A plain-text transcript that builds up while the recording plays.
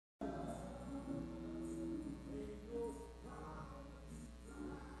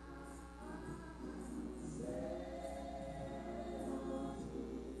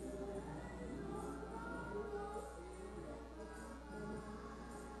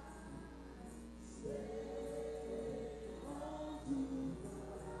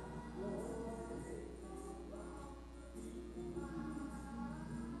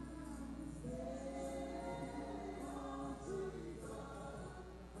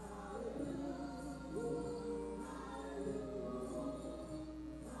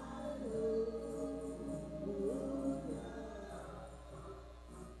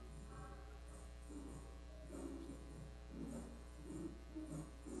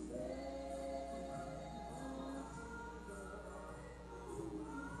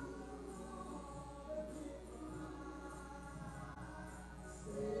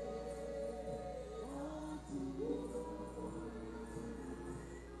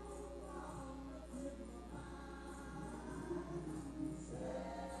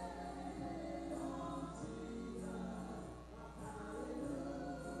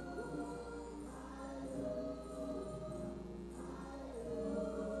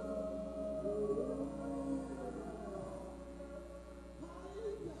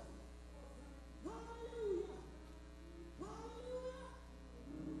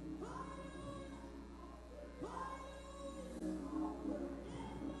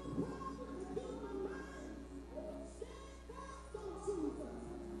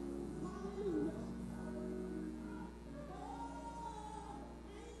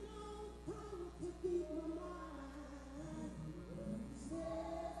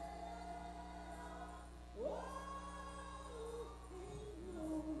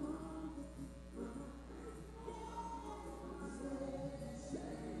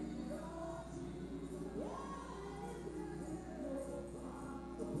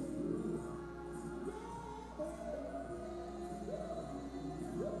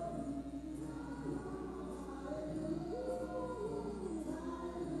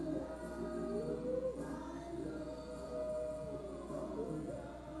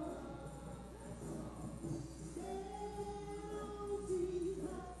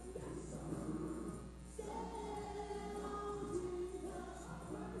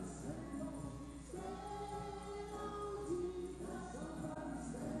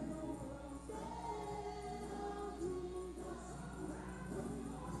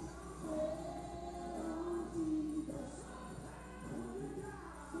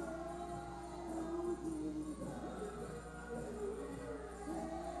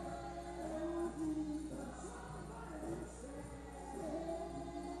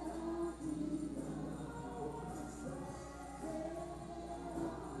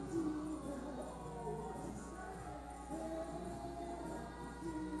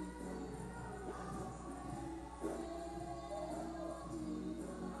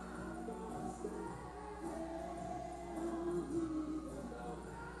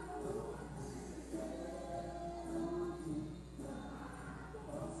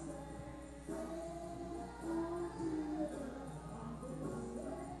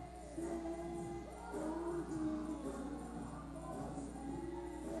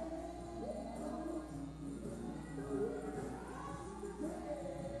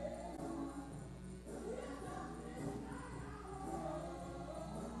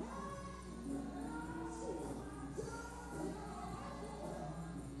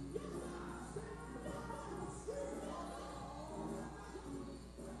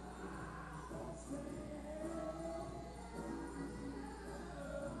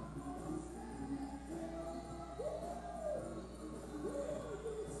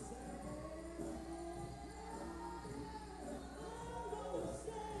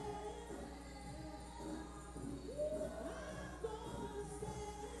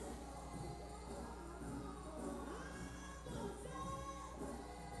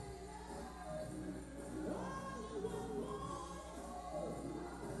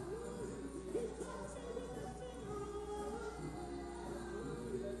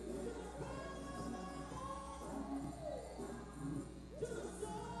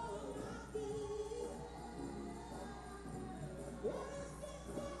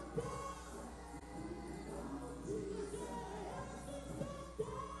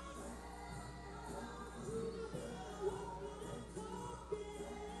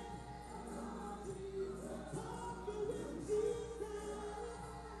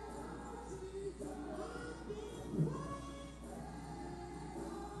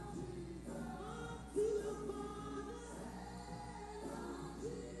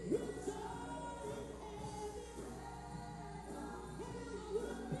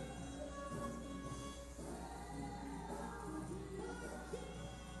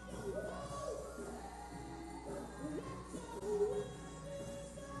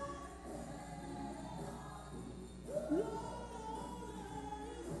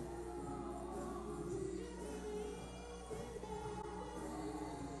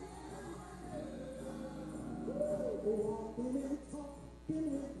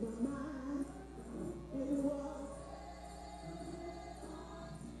Been with my mind and it was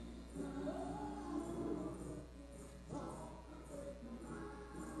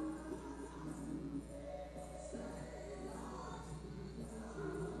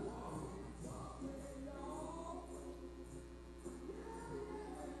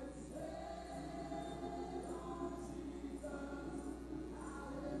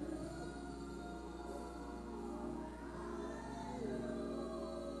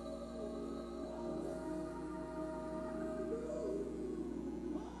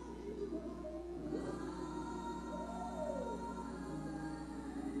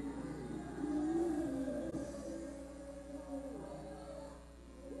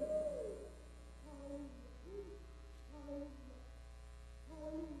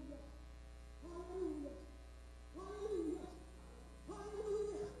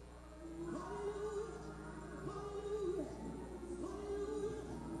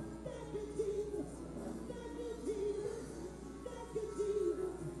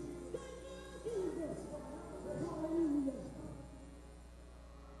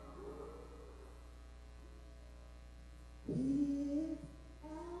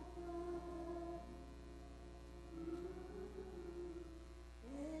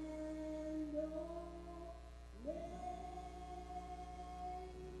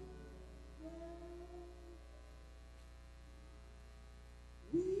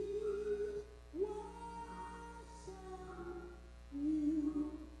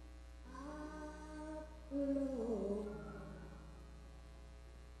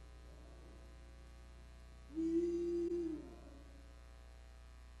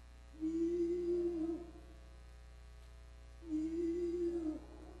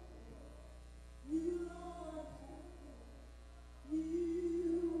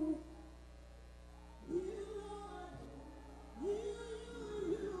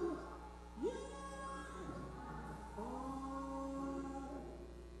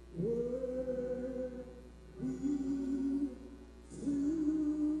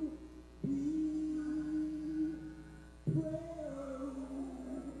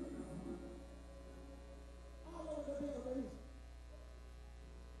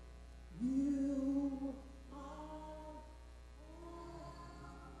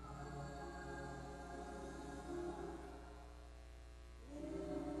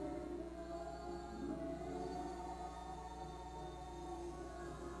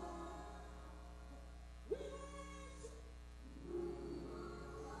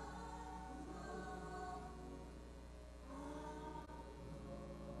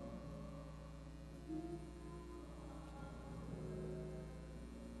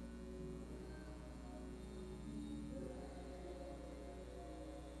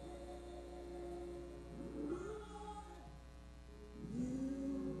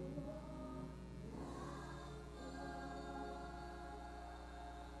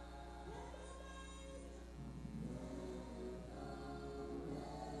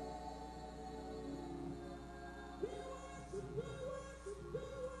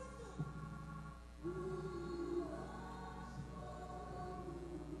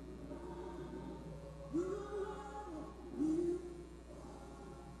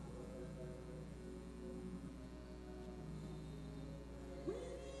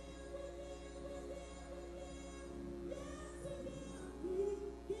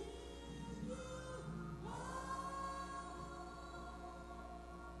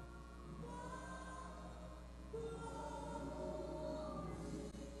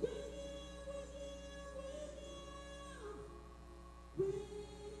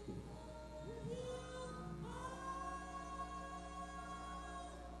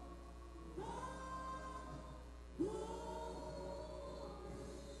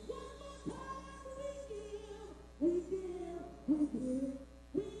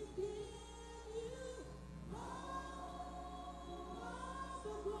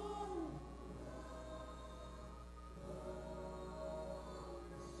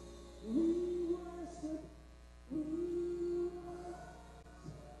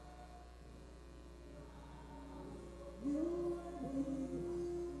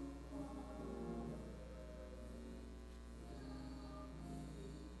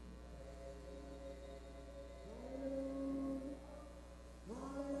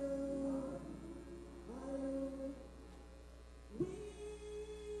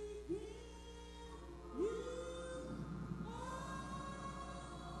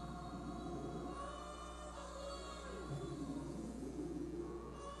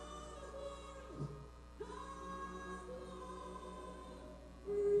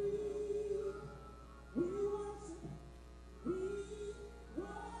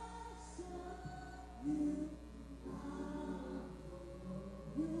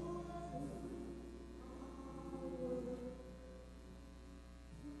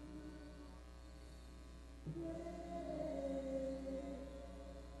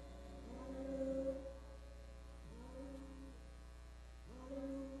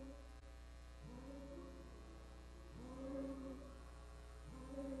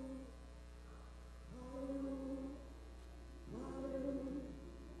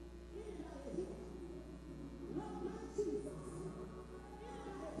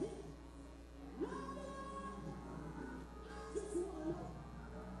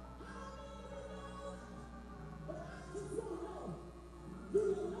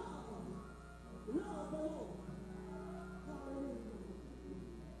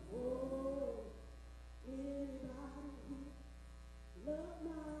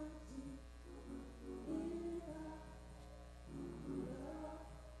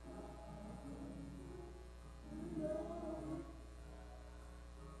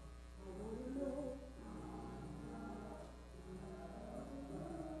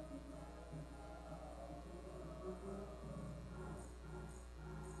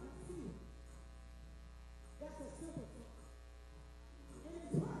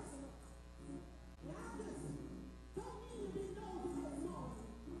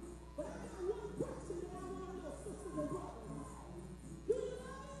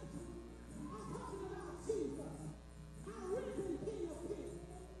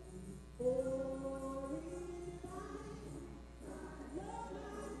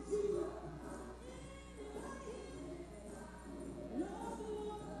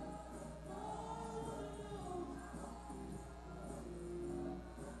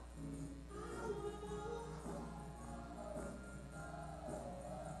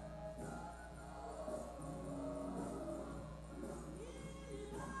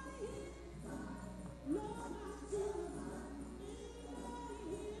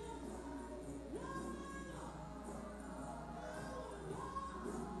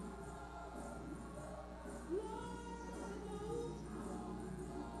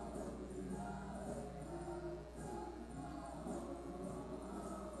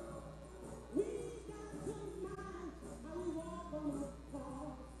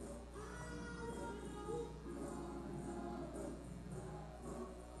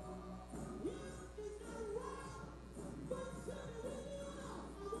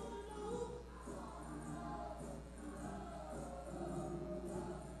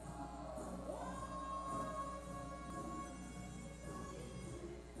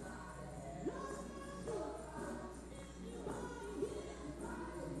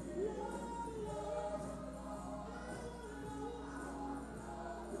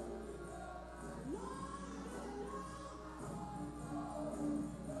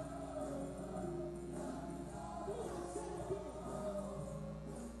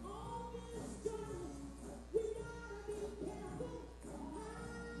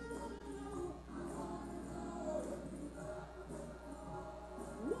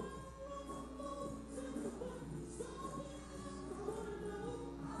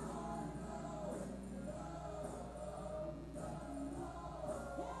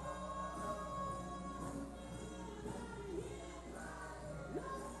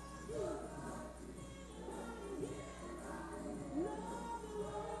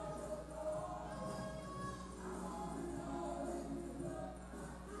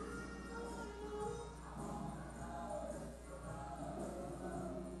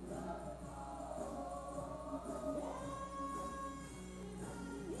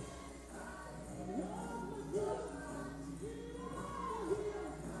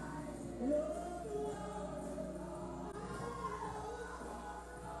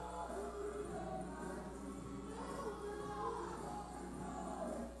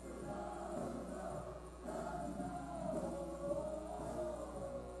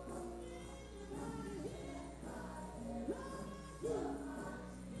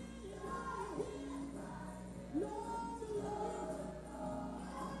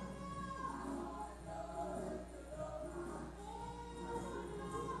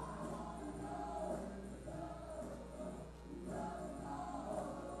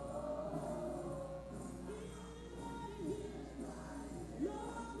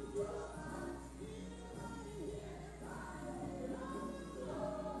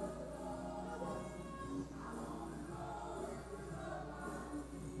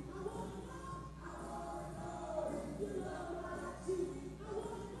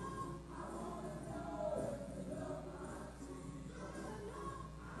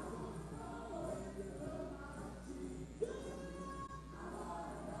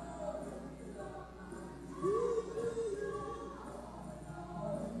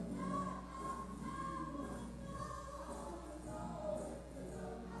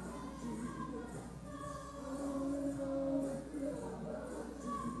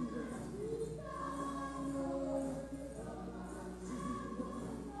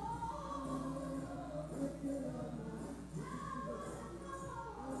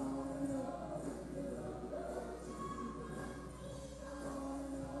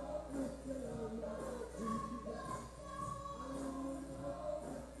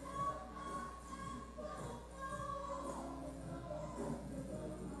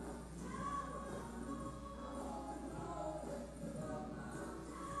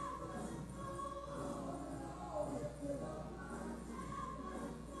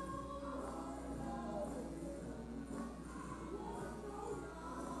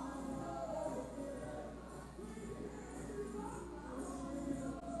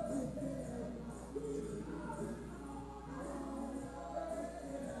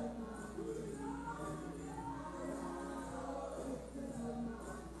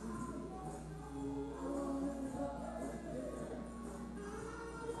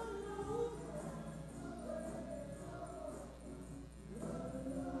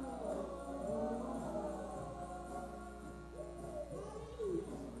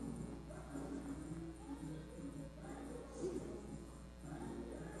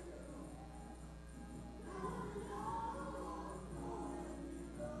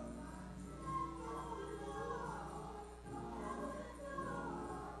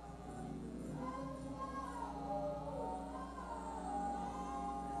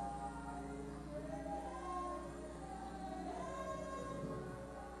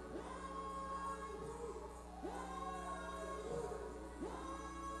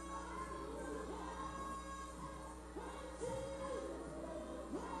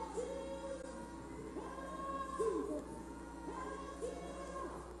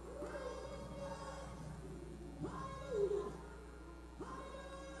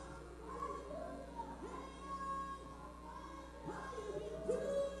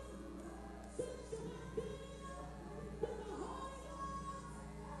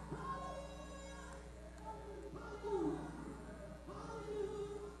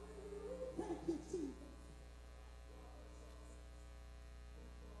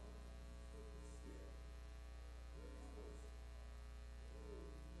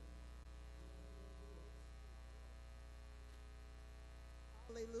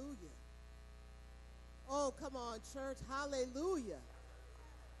Oh, come on, church. Hallelujah.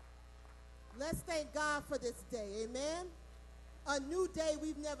 Let's thank God for this day. Amen. A new day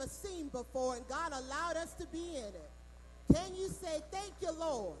we've never seen before, and God allowed us to be in it. Can you say, thank you,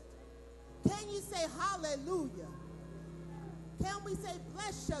 Lord? Can you say, hallelujah? Can we say,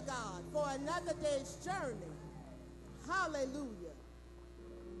 bless you, God, for another day's journey? Hallelujah.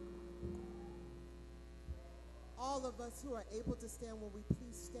 All of us who are able to stand, will we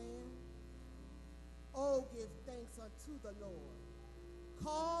please stand? Oh, give thanks unto the Lord.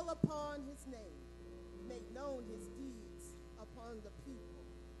 Call upon his name. Make known his deeds upon the people.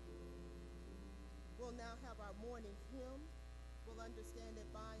 We'll now have our morning hymn. We'll understand it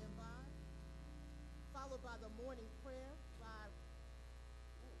by and by. Followed by the morning prayer by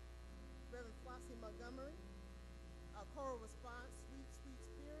Reverend Flossie Montgomery. A choral response, Sweet, Sweet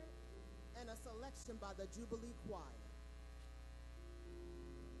Spirit, and a selection by the Jubilee Choir.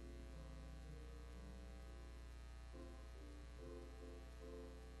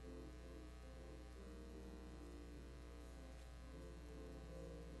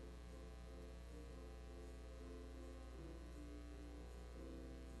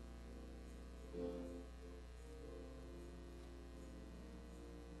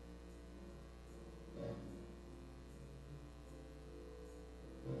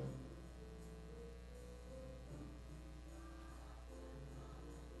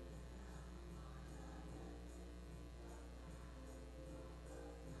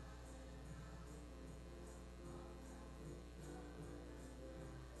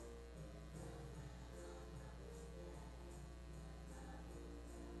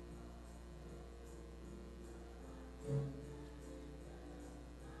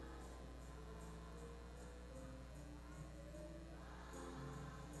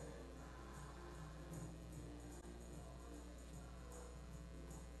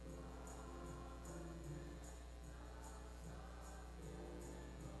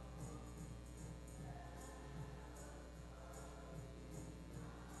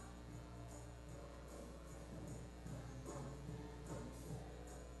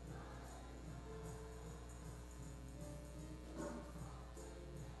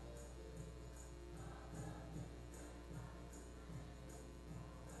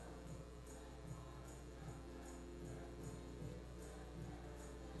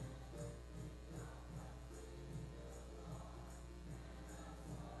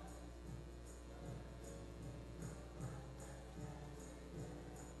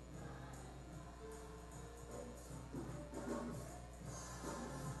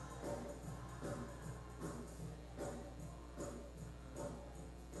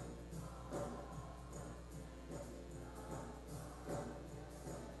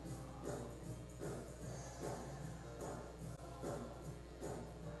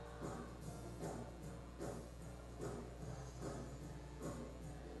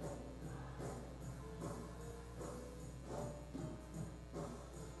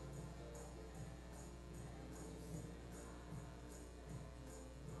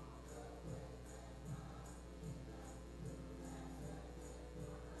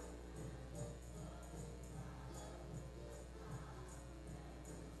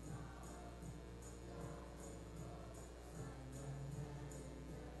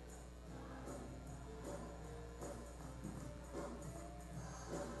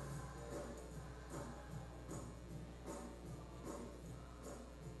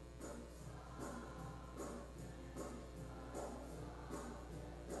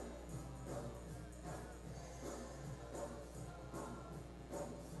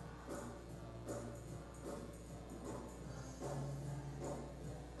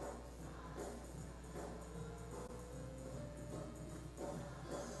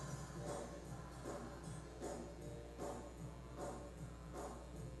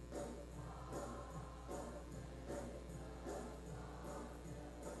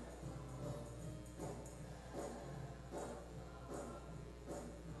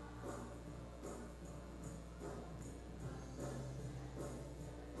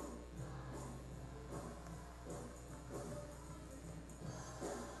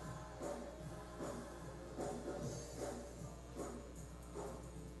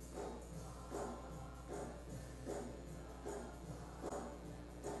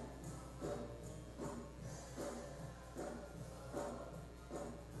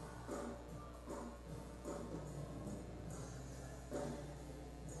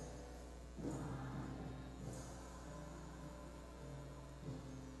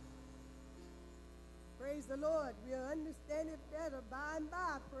 Praise the Lord. We'll understand it better by and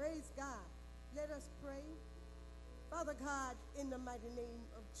by. Praise God. Let us pray. Father God, in the mighty name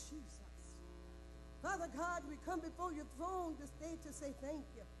of Jesus, Father God, we come before your throne this day to say thank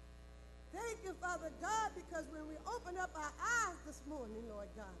you. Thank you, Father God, because when we opened up our eyes this morning, Lord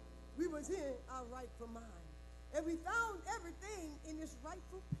God, we was in our rightful mind. And we found everything in its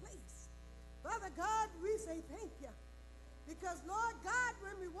rightful place. Father God, we say thank you. Because, Lord God,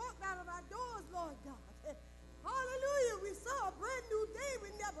 when we walked out of our doors, Lord God, hallelujah, we saw a brand new day we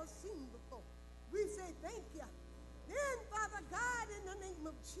never seen before. We say thank you. Then, Father God, in the name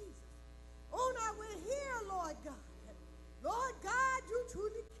of Jesus, on our way here, Lord God, you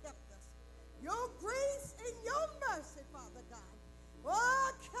truly kept us. Your grace and your mercy, Father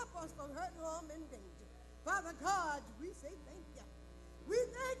God, kept us from hurt, harm, and danger. Father God, we say thank you. We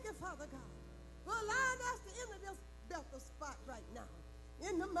thank you, Father God, for allowing us to enter this Bethel spot right now.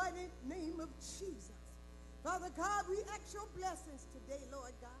 In the mighty name of Jesus. Father God, we ask your blessings today,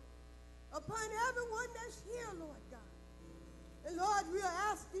 Lord God, upon everyone that's here, Lord God. And Lord, we are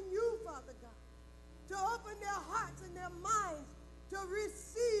asking you, Father God, to open their hearts and their minds to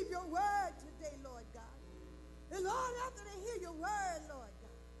receive your word today, Lord God. And Lord, after they hear your word, Lord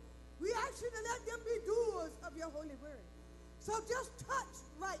God, we ask you to let them be doers of your holy word. So just touch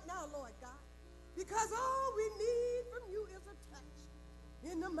right now, Lord God, because all we need from you is a touch.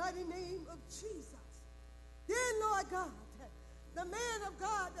 In the mighty name of Jesus. Then, Lord God, the man of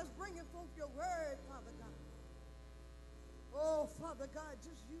God that's bringing forth your word, Father God. Oh, Father God,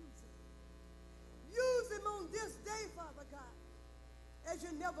 just use him. Use him on this day, Father God, as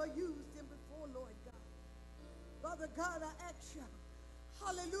you never used him before, Lord God. Father God, I ask you,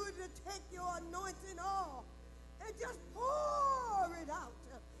 hallelujah, to take your anointing oil and just pour it out.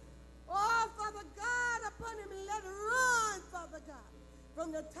 Oh, Father God, upon him and let it run, Father God,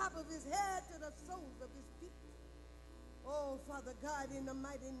 from the top of his head to the soles of his feet. Oh, Father God, in the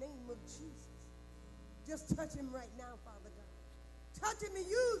mighty name of Jesus, just touch him right now, Father God. Touch him and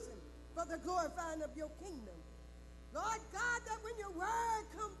use him for the glorifying of your kingdom. Lord God, that when your word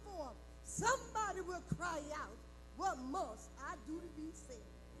come forth, somebody will cry out, what must I do to be saved?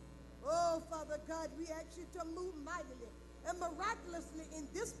 Oh, Father God, we ask you to move mightily and miraculously in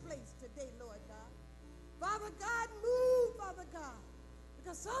this place today, Lord God. Father God, move, Father God,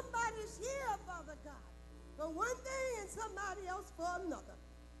 because somebody's here, Father God, for one thing and somebody else for another.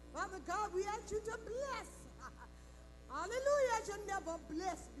 Father God, we ask you to bless, hallelujah, as you never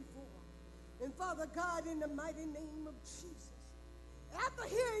blessed before. And Father God, in the mighty name of Jesus, after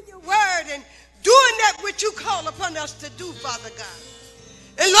hearing your word and doing that which you call upon us to do, Father God,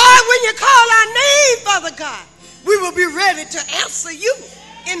 and Lord, when you call our name, Father God, we will be ready to answer you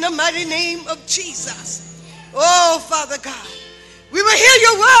in the mighty name of Jesus. Oh, Father God, we will hear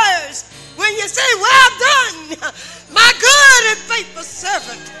your words when you say, well done, my good and faithful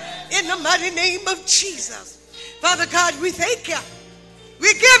servant, in the mighty name of Jesus. Father God, we thank you.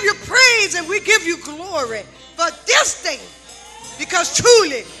 We give you praise and we give you glory for this day, because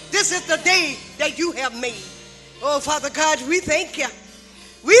truly this is the day that you have made. Oh, Father God, we thank you.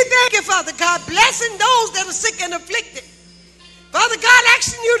 We thank you, Father God, blessing those that are sick and afflicted. Father God,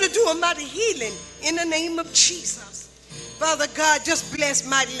 asking you to do a mighty healing in the name of Jesus. Father God, just bless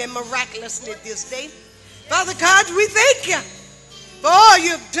mightily and miraculously this day. Father God, we thank you for all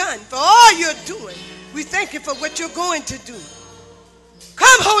you've done, for all you're doing. We thank you for what you're going to do.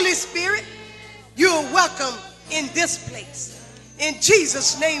 Come, Holy Spirit, you're welcome in this place. In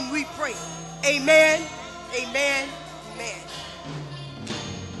Jesus' name we pray. Amen, amen, amen.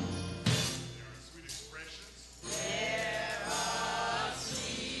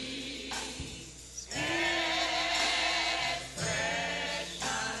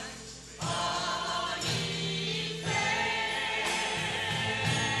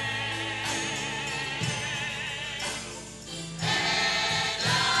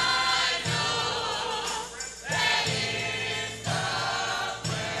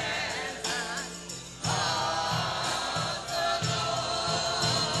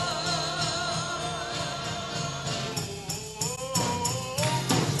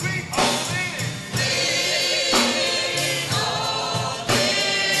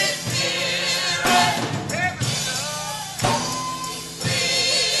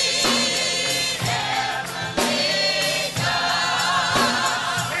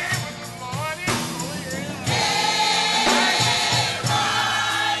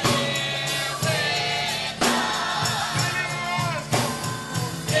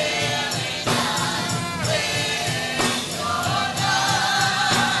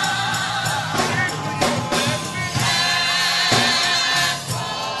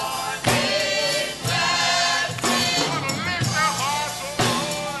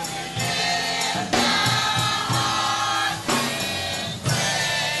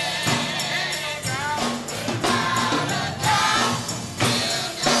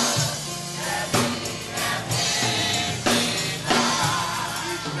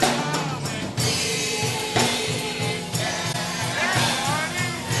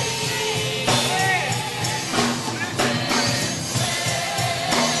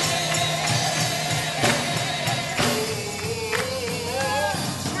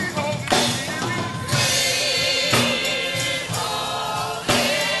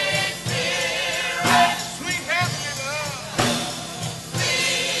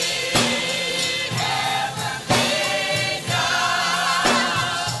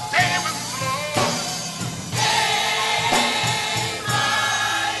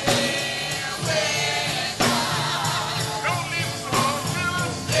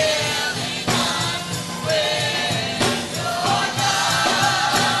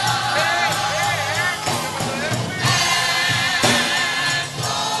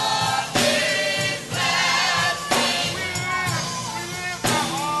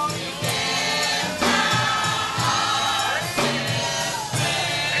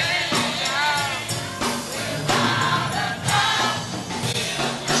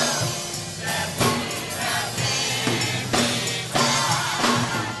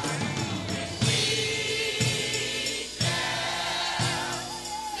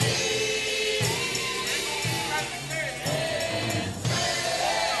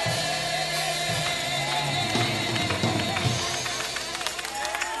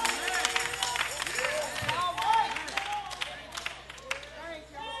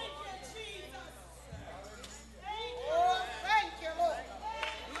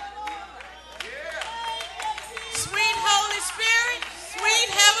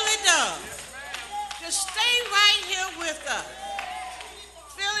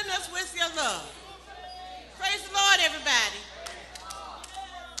 with your love. Praise the Lord, everybody.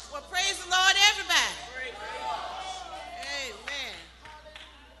 Well, praise the Lord, everybody. Amen.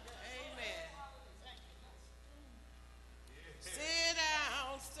 Amen. Sit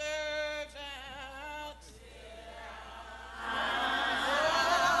down, servant.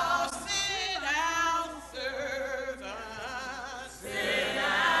 Oh, sit down, servant. Sit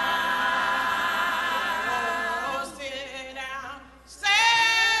down. Oh, sit down, servant.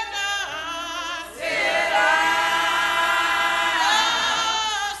 Sit down.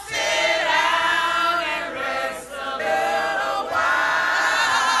 Oh, sit down and rest a little while.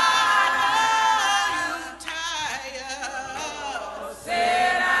 You're tired.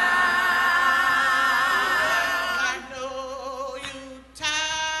 Sit down. I know you're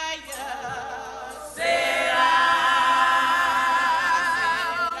tired. Sit down.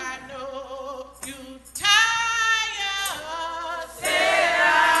 I know you're tired. Sit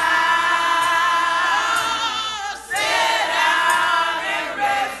down. Sit down and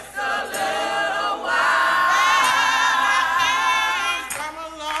rest a little while. I came from a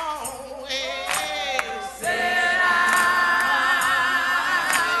long way. Sit down.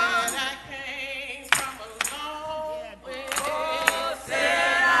 I came from a long way. Sit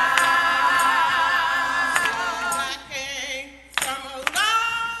down. I came from a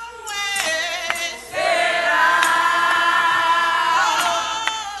long way. Sit down.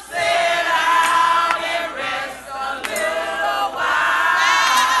 Sit down and rest a little while.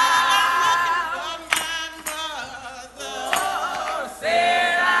 I'm looking for my mother.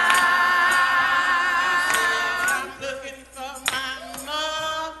 Sit down. I'm looking for my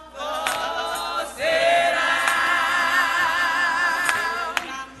mother. Sit down.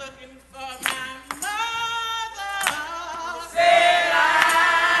 I'm looking for my mother. Sit down.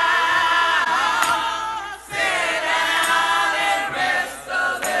 Sit down and rest a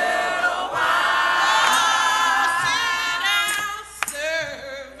little while. Sit down,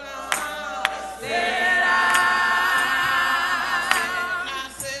 servant. Sit down. Now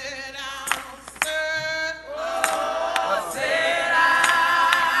sit down, servant. Sit down.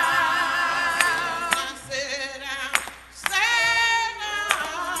 Now sit down, servant.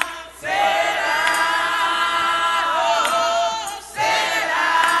 Sit down. Sit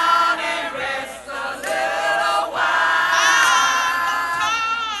down and rest a little while.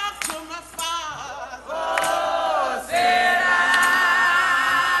 Talk to my Father. Sit down.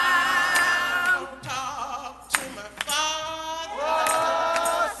 Talk to my Father.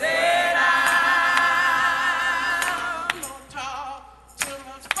 Sit down. Talk to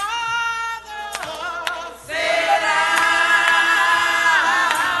my Father. Sit down.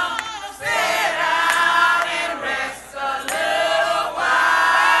 Sit down and rest a little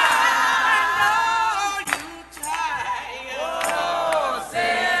while. I know you're tired.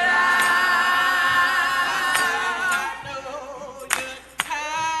 Sit down. I know you're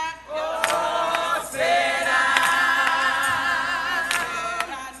tired. Sit down.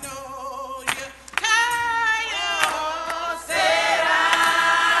 I know you're tired. Sit down.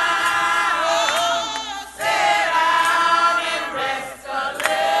 Sit down and rest a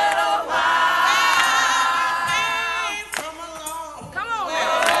little while. I came from a long way.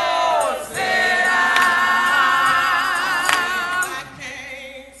 Sit down. I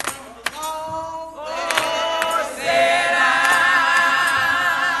came from a long way. Sit down.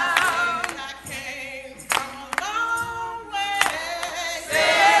 I came from a long way.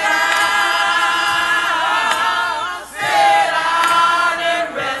 Sit down. Sit down and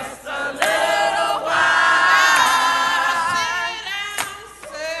rest a little while. Sit down,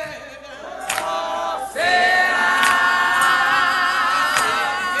 servant. Sit down.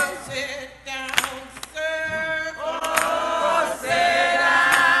 Sit down, servant. Sit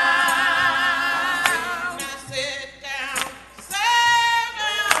down. Now sit down,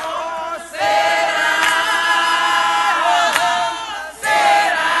 servant. Sit down. Sit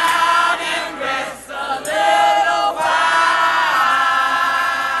down and rest a little while.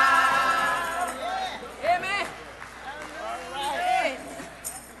 Amen.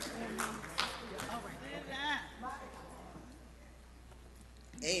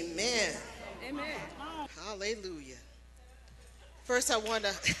 Amen. Amen. Hallelujah. First, I want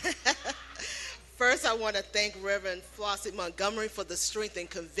to thank Reverend Flossie Montgomery for the strength and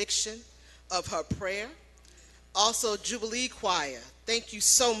conviction of her prayer. Also, Jubilee Choir, thank you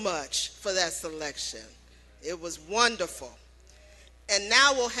so much for that selection. It was wonderful. And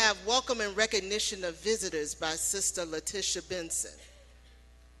now we'll have welcome and recognition of visitors by Sister Letitia Benson.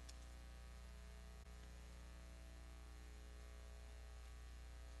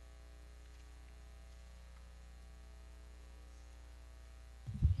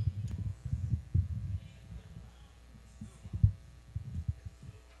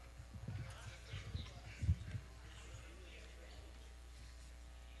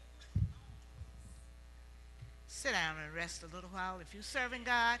 sit down and rest a little while. If you're serving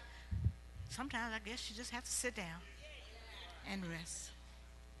God, sometimes I guess you just have to sit down and rest.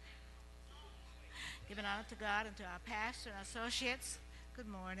 Giving honor to God and to our pastor and associates, good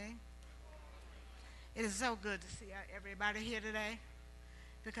morning. It is so good to see everybody here today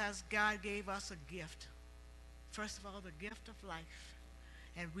because God gave us a gift. First of all, the gift of life.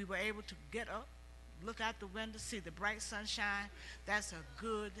 And we were able to get up, look out the window, see the bright sunshine. That's a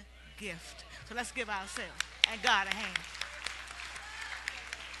good gift. So let's give ourselves and God a hand.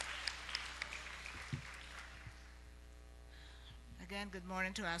 Again, good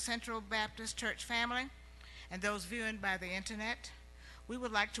morning to our Central Baptist Church family and those viewing by the internet. We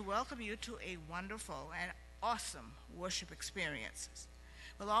would like to welcome you to a wonderful and awesome worship experience.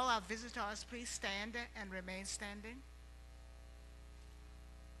 Will all our visitors please stand and remain standing?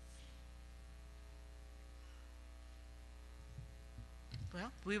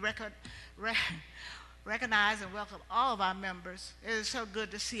 Well, we recognize and welcome all of our members. It is so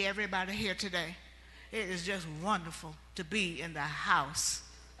good to see everybody here today. It is just wonderful to be in the house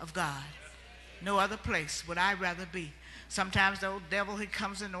of God. No other place would I rather be. Sometimes the old devil, he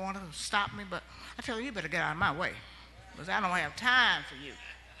comes in and wants to stop me, but I tell you better get out of my way because I don't have time for you.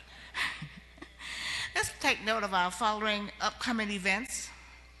 Let's take note of our following upcoming events.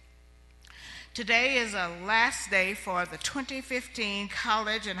 Today is a last day for the 2015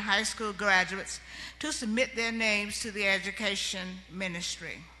 college and high school graduates to submit their names to the education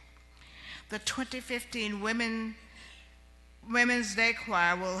ministry. The 2015 Women's Day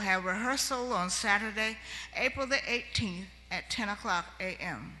Choir will have rehearsal on Saturday, April the 18th at 10 o'clock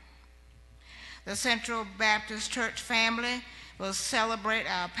a.m. The Central Baptist Church family will celebrate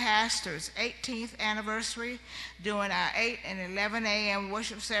our pastor's 18th anniversary during our 8 and 11 a.m.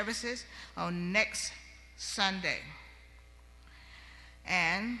 worship services on next Sunday.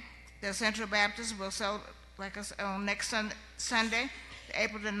 And the Central Baptist will celebrate us on next Sunday,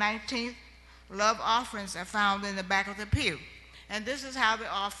 April the 19th. Love offerings are found in the back of the pew. And this is how the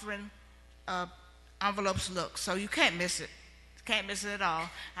offering envelopes look. So you can't miss it. Can't miss it at all.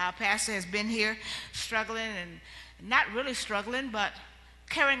 Our pastor has been here struggling and not really struggling, but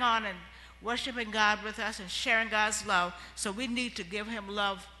carrying on and worshiping God with us and sharing God's love. So we need to give him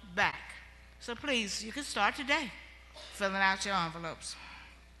love back. So please, you can start today filling out your envelopes.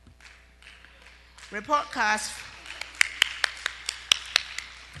 Report cards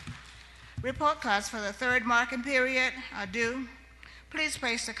for the third marking period are due. Please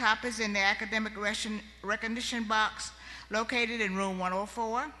place the copies in the academic recognition box located in room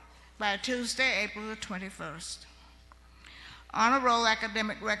 104 by Tuesday, April the 21st. Honor roll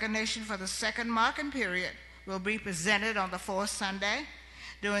academic recognition for the second marking period will be presented on the fourth Sunday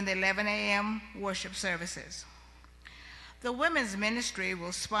during the 11 a.m. worship services. The women's ministry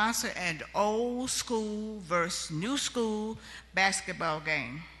will sponsor an old school versus new school basketball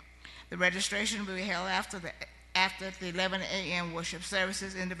game. The registration will be held after the 11 a.m. worship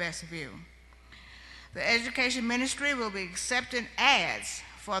services in the vestibule. The education ministry will be accepting ads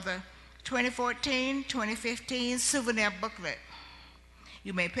for the 2014-2015 souvenir booklet.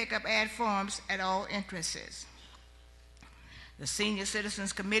 You may pick up ad forms at all entrances. The Senior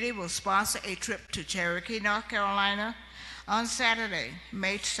Citizens Committee will sponsor a trip to Cherokee, North Carolina on Saturday,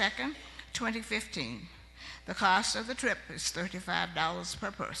 May 2nd, 2015. The cost of the trip is $35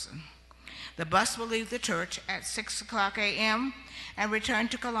 per person. The bus will leave the church at 6 o'clock a.m. and return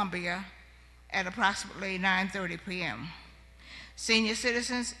to Columbia at approximately 9:30 p.m. Senior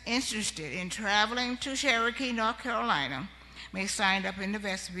citizens interested in traveling to Cherokee, North Carolina may sign up in the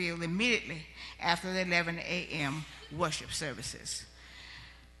vestibule immediately after the 11 a.m. worship services.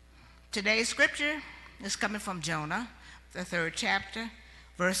 Today's scripture is coming from Jonan, the 3rd chapter,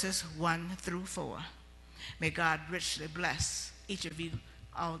 verses 1 through 4. May God richly bless each of you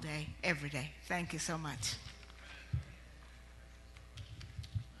all day, every day. Thank you so much.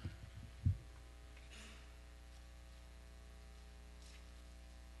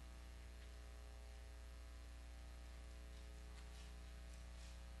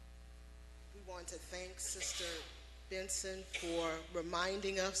 We want to thank Sister Benson for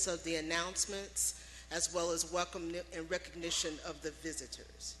reminding us of the announcements as well as welcome and recognition of the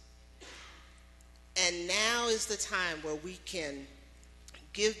visitors. And now is the time where we can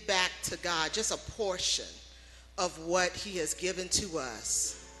give back to God just a portion of what he has given to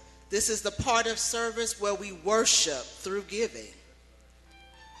us. This is the part of service where we worship through giving.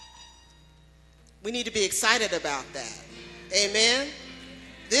 We need to be excited about that. Amen.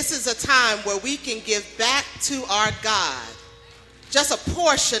 This is a time where we can give back to our God just a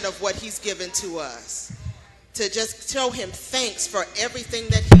portion of what he's given to us, to just show him thanks for everything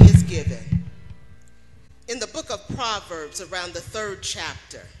that he has given. in the book of Proverbs, around the 3rd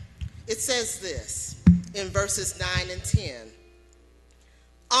chapter, it says this in verses 9 and 10.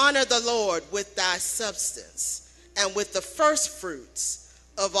 Honor the Lord with thy substance, and with the first fruits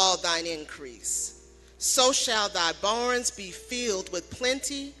of all thine increase. So shall thy barns be filled with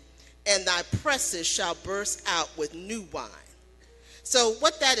plenty, and thy presses shall burst out with new wine. So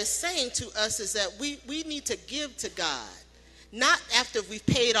what that is saying to us is that we need to give to God, not after we've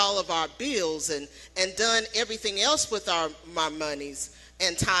paid all of our bills and done everything else with our monies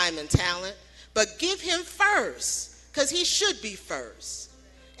and time and talent, but give him first, because he should be first.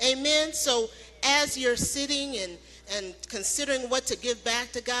 Amen. So as you're sitting and considering what to give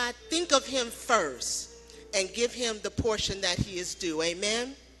back to God, think of him first and give him the portion that he is due.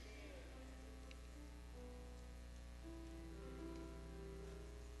 Amen.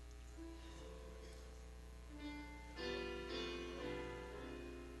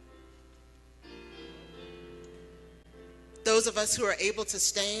 Those of us who are able to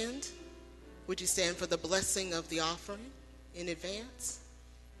stand, would you stand for the blessing of the offering in advance?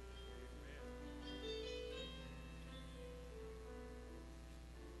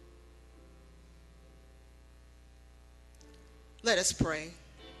 Let us pray.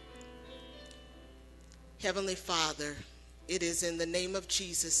 Heavenly Father, it is in the name of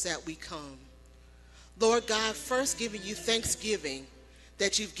Jesus that we come. Lord God, first giving you thanksgiving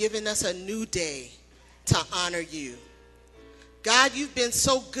that you've given us a new day to honor you. God, you've been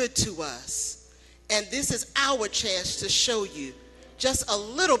so good to us, and this is our chance to show you just a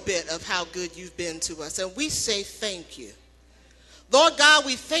little bit of how good you've been to us, and we say thank you. Lord God,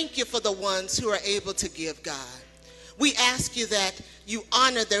 we thank you for the ones who are able to give, God. We ask you that you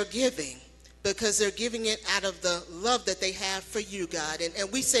honor their giving, because they're giving it out of the love that they have for you, God,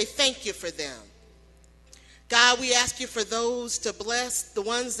 and we say thank you for them. God, we ask you for those to bless the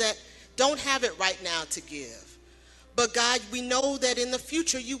ones that don't have it right now to give. But God, we know that in the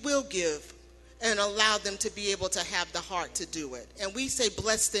future you will give and allow them to be able to have the heart to do it. And we say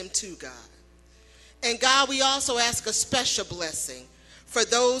bless them too, God. And God, we also ask a special blessing for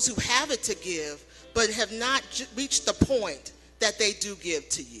those who have it to give but have not reached the point that they do give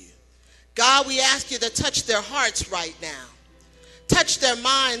to you. God, we ask you to touch their hearts right now. Touch their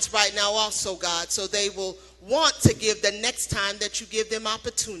minds right now also, God, so they will want to give the next time that you give them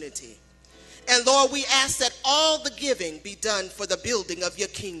opportunity. And Lord, we ask that all the giving be done for the building of your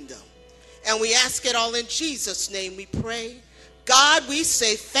kingdom. And we ask it all in Jesus' name we pray. God, we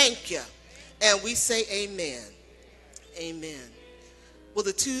say thank you. And we say amen. Amen. Will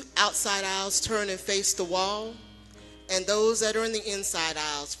the two outside aisles turn and face the wall? And those that are in the inside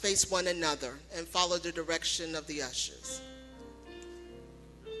aisles face one another and follow the direction of the ushers.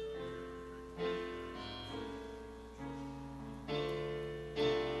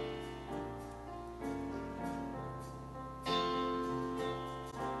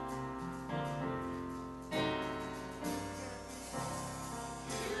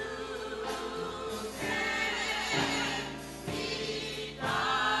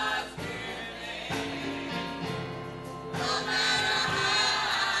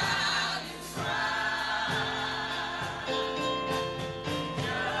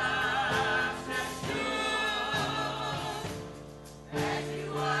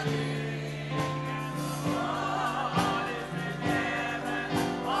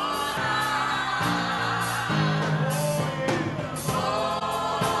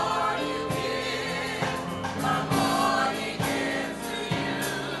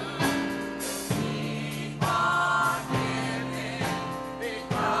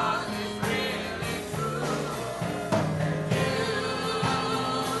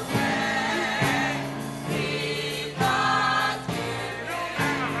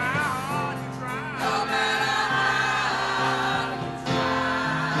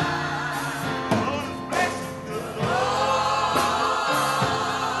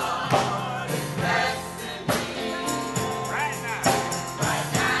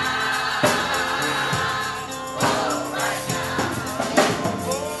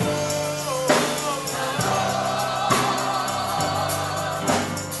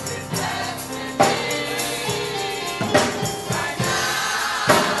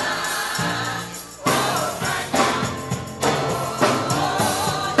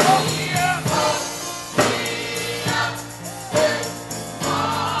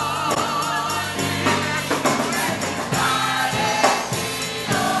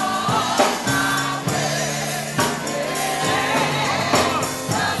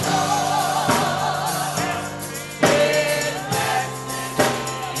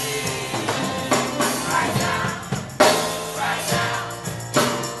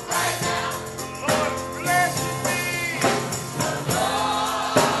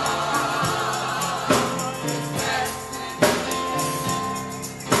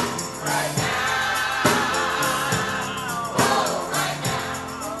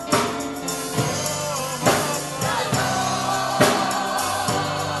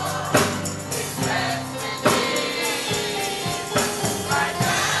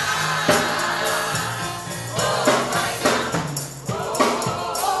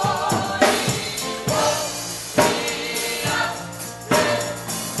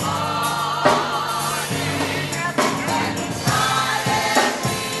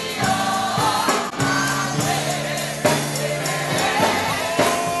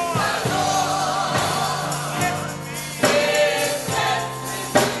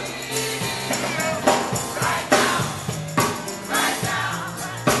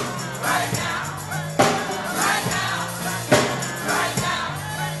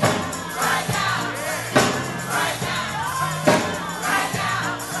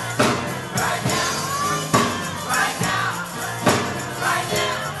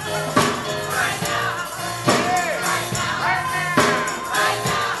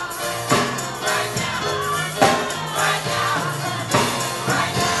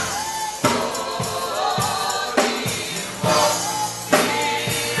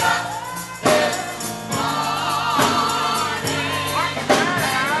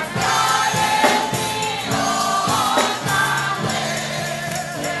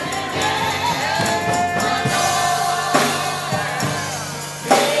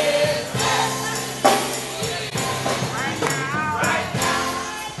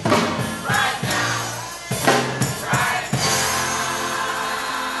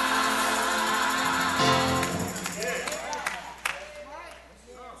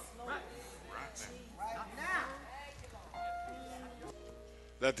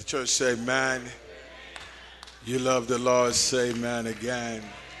 Let the church say, man. You love the Lord, say, man, again.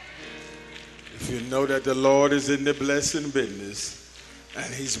 If you know that the Lord is in the blessing business,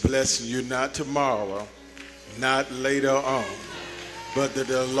 and he's blessing you not tomorrow, not later on, but that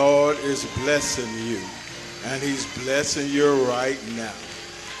the Lord is blessing you, and he's blessing you right now.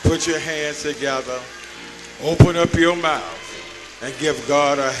 Put your hands together, open up your mouth, and give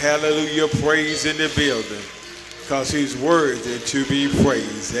God a hallelujah praise in the building, because he's worthy to be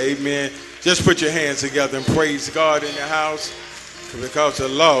praised. Amen. Just put your hands together and praise God in the house, because the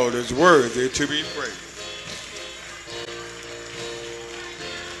Lord is worthy to be praised.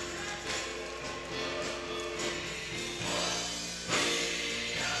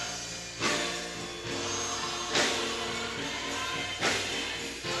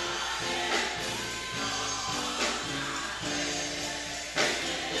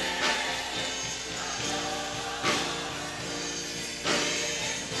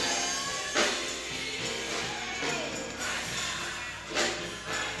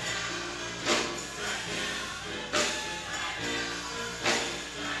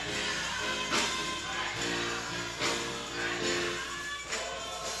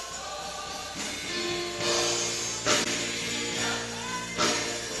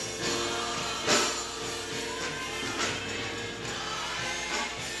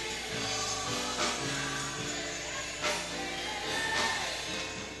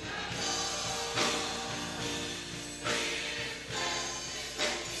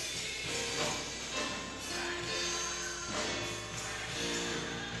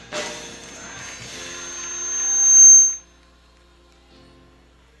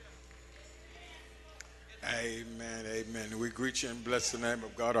 Amen, amen. We greet you and bless the name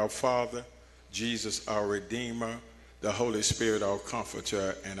of God our Father, Jesus our Redeemer, the Holy Spirit our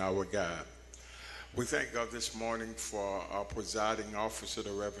Comforter and our guide. We thank God this morning for our presiding officer,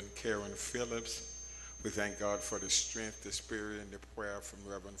 the Reverend Karen Phillips. We thank God for the strength, the spirit, and the prayer from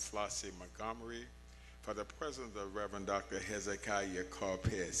Reverend Flossie Montgomery, for the president, the Reverend Dr. Hezekiah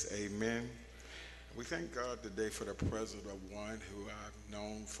Corpez. Amen. We thank God today for the president of one who I've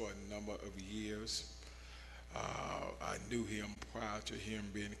known for a number of years. I knew him prior to him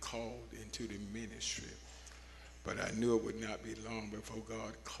being called into the ministry, but I knew it would not be long before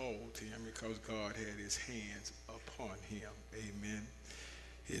God called him, because God had his hands upon him. Amen.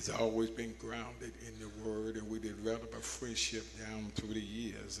 He's always been grounded in the word, and we developed a friendship down through the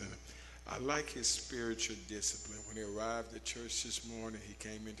years. And I like his spiritual discipline. When he arrived at church this morning, he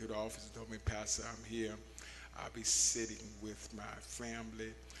came into the office and told me, Pastor, I'm here. I'll be sitting with my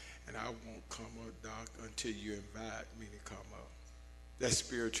family, and I won't come up, Doc, until you invite me to come up. That's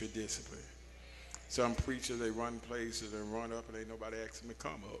spiritual discipline. Some preachers, they run places and run up, and ain't nobody asking them to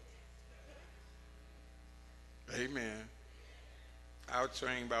come up. Amen. I was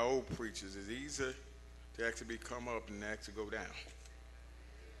trained by old preachers. It's easier to actually come up than to actually go down.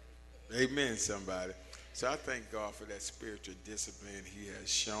 Amen, somebody. So I thank God for that spiritual discipline he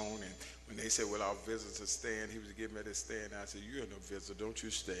has shown. And when they said, well, our visitors stand, he was getting ready to stand. I said, you're no visitor, don't you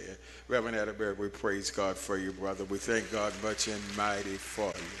stand. Reverend Atterbury, we praise God for you, brother. We thank God much and mighty for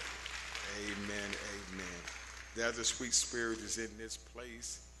you. Amen, amen. There's a sweet spirit is in this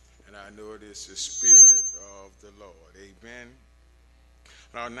place, and I know it is the spirit of the Lord. Amen.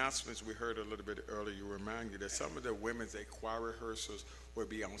 Our announcements we heard a little bit earlier remind you that some of the women's choir rehearsals will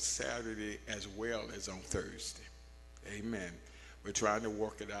be on Saturday as well as on Thursday. Amen. We're trying to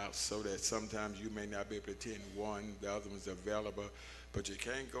work it out so that sometimes you may not be able to attend one, the other one's available, but you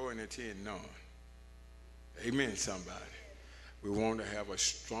can't go and attend none. Amen, somebody. We want to have a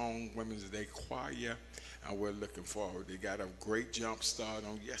strong Women's Day choir, and we're looking forward. They got a great jump start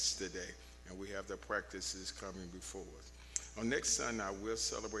on yesterday, and we have the practices coming before us. On next Sunday, I will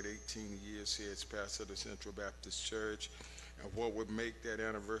celebrate 18 years here as pastor of the Central Baptist Church. And what would make that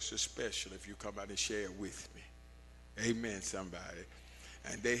anniversary special if you come out and share it with me? Amen, somebody.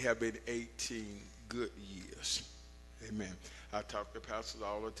 And they have been 18 good years. Amen. I talk to pastors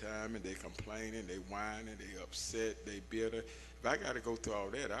all the time, and they complaining, they whining, they upset, they bitter. If I got to go through all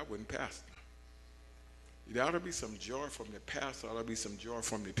that, I wouldn't pastor. There ought to be some joy from the pastor, there ought to be some joy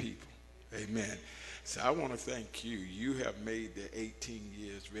from the people. Amen. So I want to thank you. You have made the 18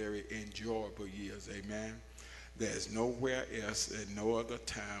 years very enjoyable years. Amen. There's nowhere else at no other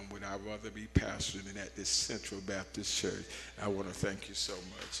time would I rather be pastoring than at this Central Baptist Church. I want to thank you so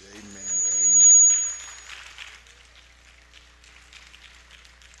much. Amen.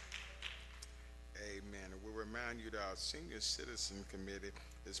 Amen. Amen. And we'll remind you that our Senior Citizen Committee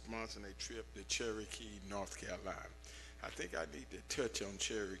is sponsoring a trip to Cherokee, North Carolina. I think I need to touch on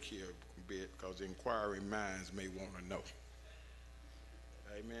Cherokee a bit because inquiring minds may want to know.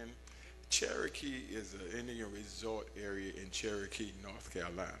 Amen. Cherokee is an Indian resort area in Cherokee, North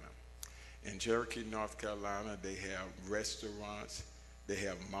Carolina. In Cherokee, North Carolina, they have restaurants, they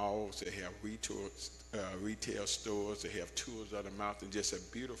have malls, they have retail stores, they have tours of the mountain, just a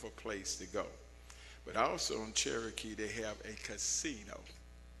beautiful place to go. But also in Cherokee, they have a casino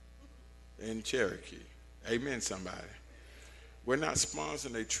in Cherokee. Amen, somebody. We're not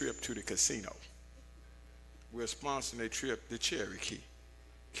sponsoring a trip to the casino. We're sponsoring a trip to Cherokee.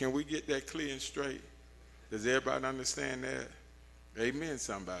 Can we get that clear and straight? Does everybody understand that? Amen,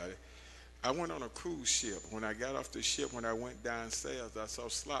 somebody. I went on a cruise ship. When I got off the ship, when I went downstairs, I saw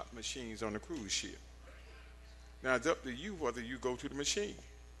slot machines on the cruise ship. Now, it's up to you whether you go to the machine.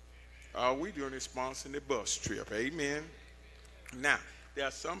 All we doing is sponsoring the bus trip. Amen. Now, there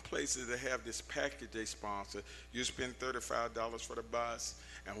are some places that have this package they sponsor. You spend $35 for the bus,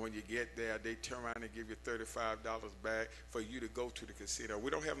 and when you get there, they turn around and give you $35 back for you to go to the casino.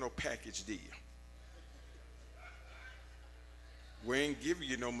 We don't have no package deal. We ain't giving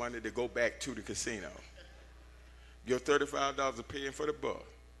you no money to go back to the casino. Your $35 are paying for the bus.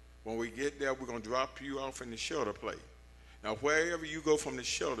 When we get there, we're going to drop you off in the shelter place. Now, wherever you go from the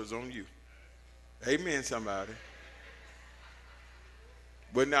shelter's on you. Amen, somebody.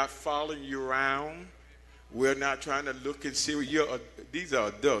 We're not following you around. We're not trying to look and see. These are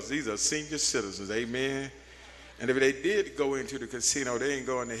adults. These are senior citizens. Amen. And if they did go into the casino, they ain't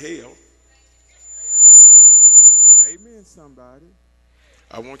going to hell. Amen, somebody.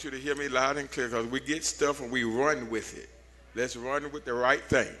 I want you to hear me loud and clear, because we get stuff and we run with it. Let's run with the right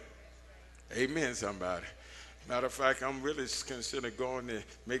thing. Amen, somebody. Matter of fact, I'm really considering going to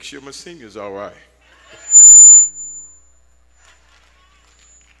make sure my senior's all right.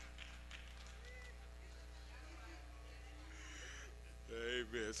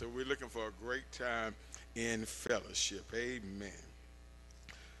 Amen. So we're looking for a great time in fellowship. Amen.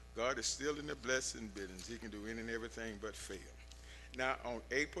 God is still in the blessing business. He can do any and everything but fail. Now, on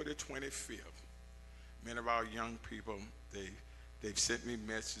April the 25th, many of our young people, they've sent me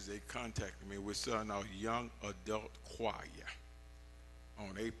messages. They contacted me. We're starting our young adult choir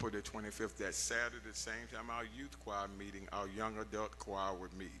on April the 25th. That Saturday, the same time our youth choir meeting, our young adult choir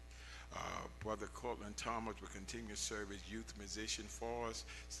would meet. Brother Cortland Thomas will continue to serve as youth musician for us.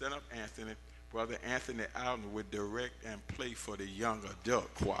 Stand up, Anthony. Brother Anthony Allen would direct and play for the young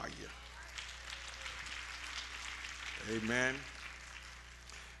adult choir. Amen.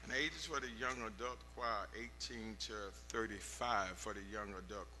 And ages for the young adult choir, 18 to 35 for the young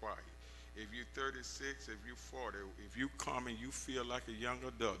adult choir. If you're 36, if you're 40, if you come and you feel like a young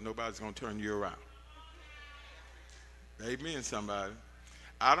adult, nobody's going to turn you around. Amen, somebody.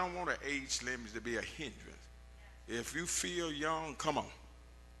 I don't want an age limit to be a hindrance. If you feel young, come on.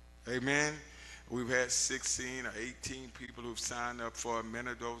 Amen. We've had 16 or 18 people who've signed up for a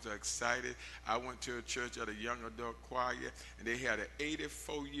minute. Those are excited. I went to a church at a young adult choir, and they had an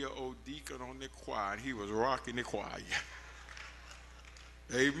 84-year-old deacon on the choir, and he was rocking the choir.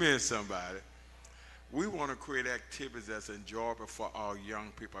 Amen, somebody. We want to create activities that's enjoyable for our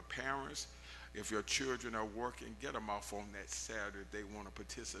young people. Parents, if your children are working, get them off on that Saturday if they want to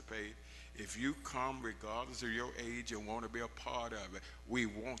participate. If you come, regardless of your age, and want to be a part of it, we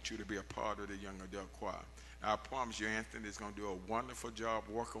want you to be a part of the young adult choir. Now, I promise you, Anthony is going to do a wonderful job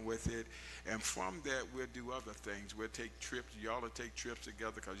working with it. And from that, we'll do other things. We'll take trips. Y'all will take trips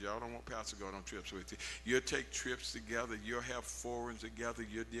together, because y'all don't want Pastor going on trips with you. You'll take trips together. You'll have forums together.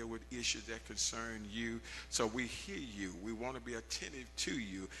 You'll deal with issues that concern you. So we hear you. We want to be attentive to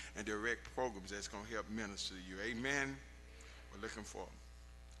you and direct programs that's going to help minister to you. Amen? We're looking for them.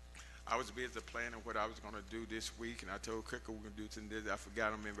 I was busy planning what I was going to do this week, and I told Cricket we're going to do something this. I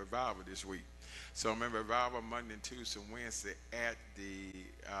forgot I'm in revival this week. So I'm in revival Monday and Tuesday and Wednesday at the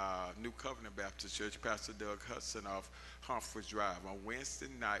New Covenant Baptist Church, Pastor Doug Hudson off Humphreys Drive. On Wednesday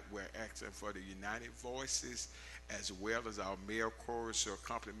night, we're asking for the United Voices as well as our male chorus to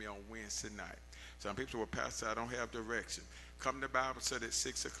accompany me on Wednesday night. Some people will, Pastor, I don't have direction. Come to Bible study at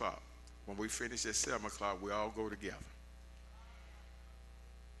 6 o'clock. When we finish at 7 o'clock, we all go together.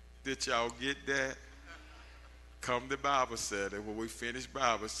 Did y'all get that? Come to Bible study. When we finish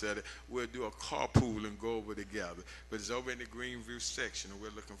Bible study, we'll do a carpool and go over together. But it's over in the Greenview section, and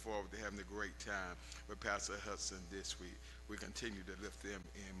we're looking forward to having a great time with Pastor Hudson this week. We continue to lift them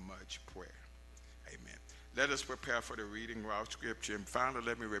in much prayer. Amen. Let us prepare for the reading of our scripture. And finally,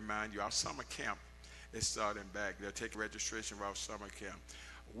 let me remind you, our summer camp is starting back. They'll take registration for our summer camp.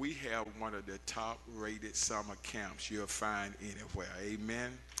 We have one of the top-rated summer camps you'll find anywhere.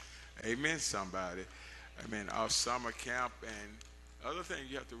 Amen. Amen, somebody. I mean, our summer camp, and other thing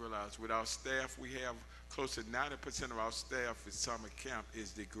you have to realize, with our staff, we have Close to 90% of our staff at summer camp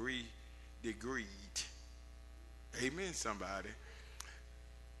is degreed. Amen, somebody.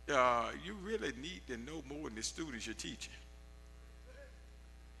 You really need to know more than the students you're teaching.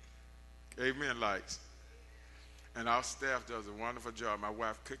 Amen, lights. And our staff does a wonderful job. My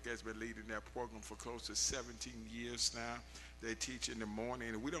wife, Cook, has been leading that program for close to 17 years now. They teach in the morning,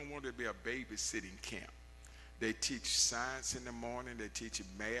 and we don't want it to be a babysitting camp. They teach science in the morning. They teach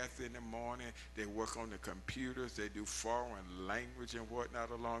math in the morning. They work on the computers. They do foreign language and whatnot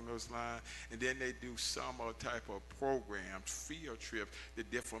along those lines. And then they do some type of programs, field trips to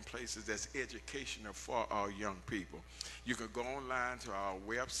different places that's educational for our young people. You can go online to our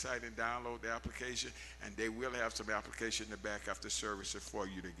website and download the application, and they will have some application in the back after services for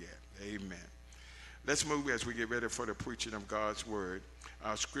you to get. Amen. Let's move as we get ready for the preaching of God's word.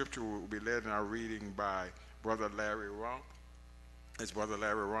 Our scripture will be led in our reading by Brother Larry Rump. As Brother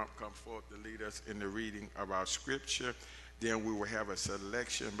Larry Rump comes forth to lead us in the reading of our scripture, then we will have a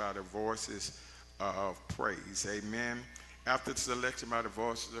selection by the voices of praise. Amen. After the selection by the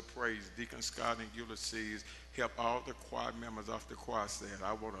voices of praise, Deacon Scott and Ulysses help all the choir members off the choir stand.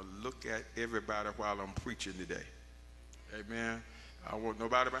 I want to look at everybody while I'm preaching today. Amen. I want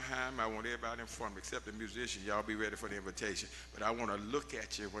nobody behind me. I want everybody in front of me, except the musicians. Y'all be ready for the invitation. But I want to look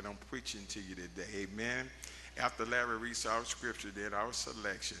at you when I'm preaching to you today. Amen. After Larry reads our scripture, then our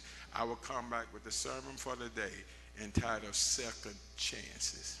selection, I will come back with the sermon for the day entitled Second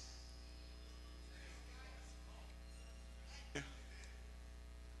Chances.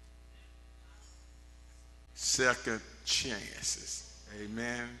 Second chances.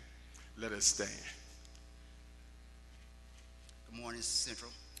 Amen. Let us stand. Good morning,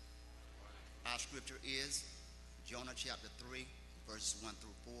 Central. Our scripture is Jonan chapter 3, verses 1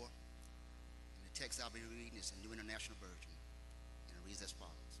 through 4. And the text I'll be reading is the New International Version. And it reads as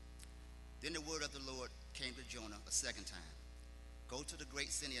follows. Then the word of the Lord came to Jonah a second time. Go to the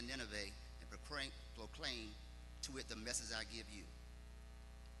great city of Nineveh and proclaim to it the message I give you.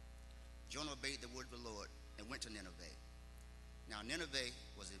 Jonah obeyed the word of the Lord and went to Nineveh. Now Nineveh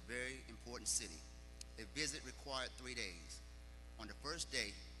was a very important city. A visit required 3 days. On the first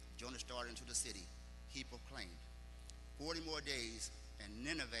day, Jonah started into the city. He proclaimed, 40 more days and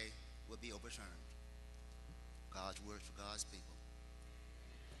Nineveh will be overturned. God's word for God's people.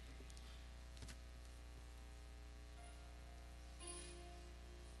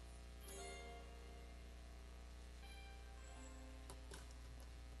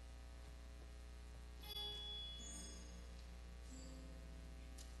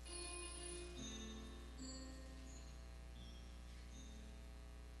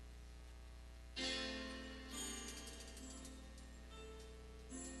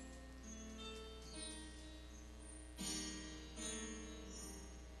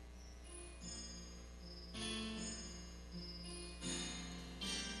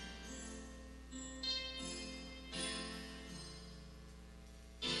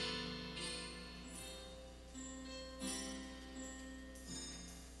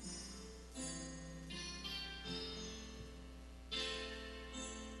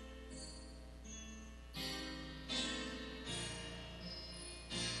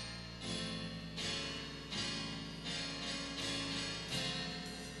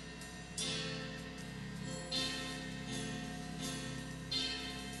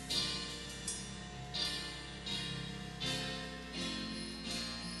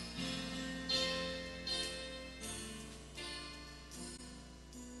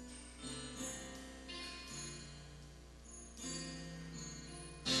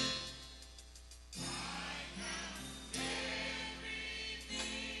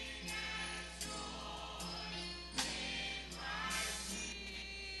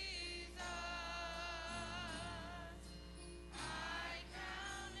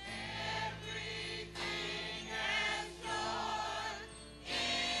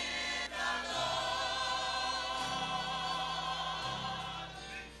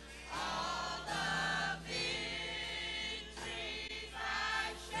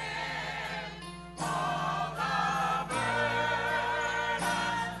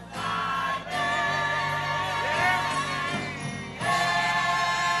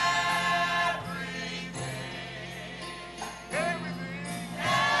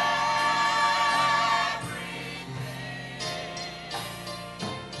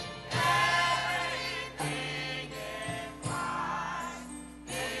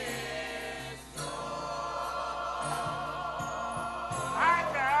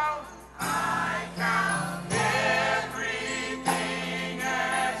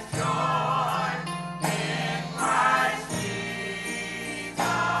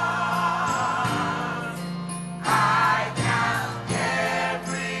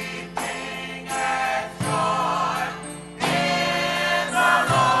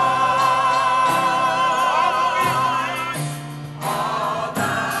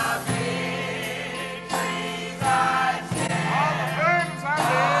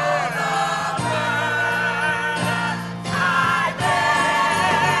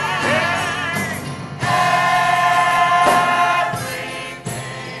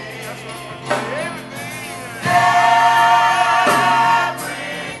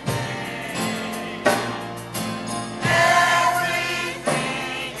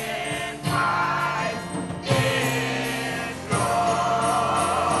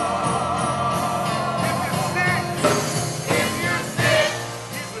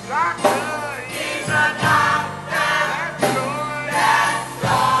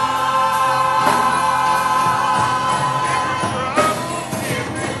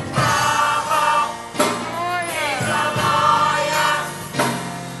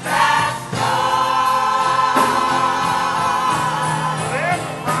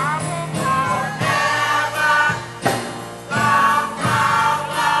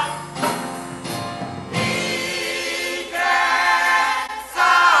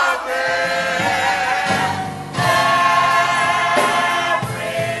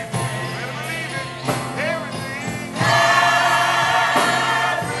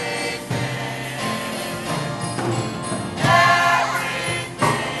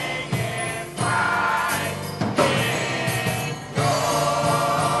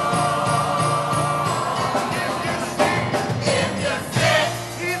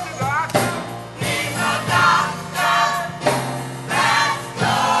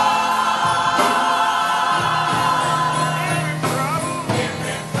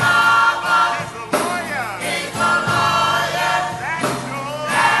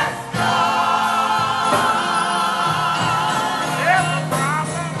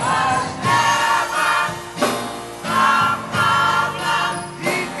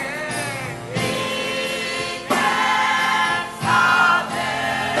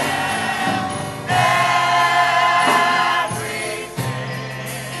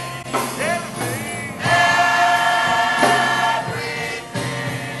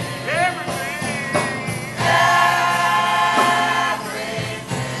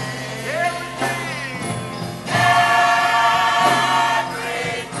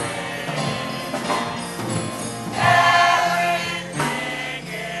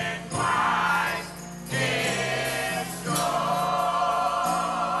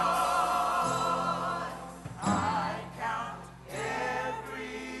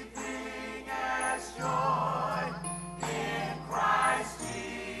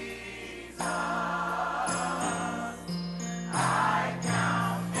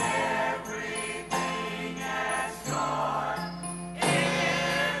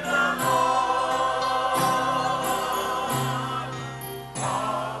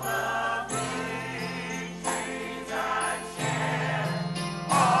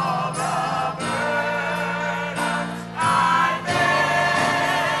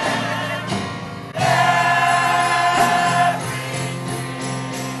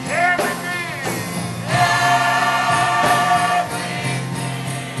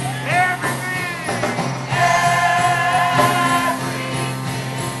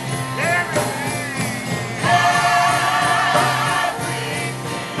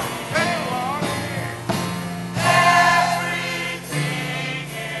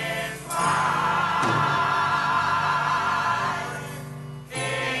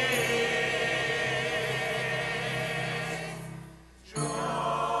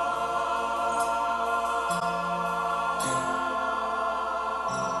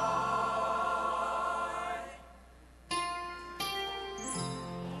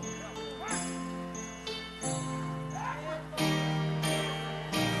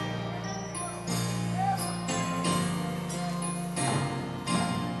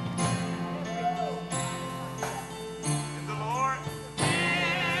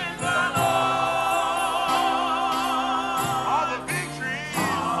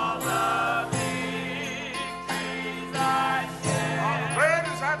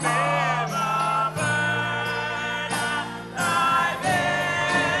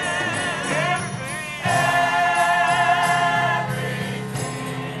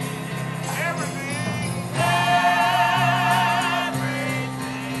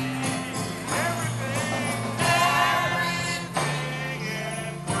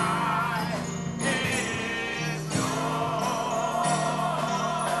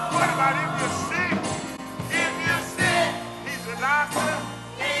 about if you're sick? If you're sick, he's a doctor.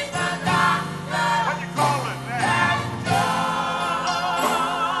 He's a doctor. What you call it now?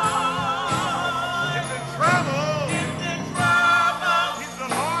 If in trouble, he's a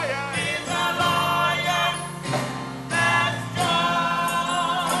lawyer. He's a lawyer. That's joy.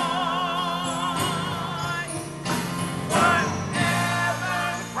 Whatever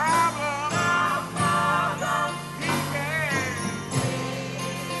the problem, he can.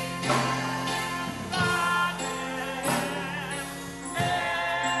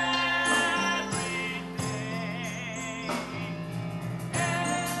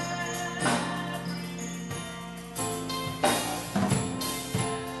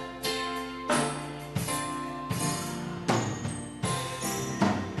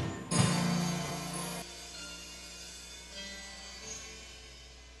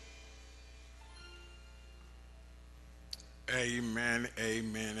 Amen,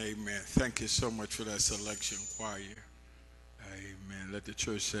 amen, amen. Thank you so much for that selection, choir. Amen. Let the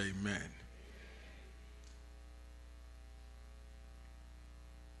church say amen.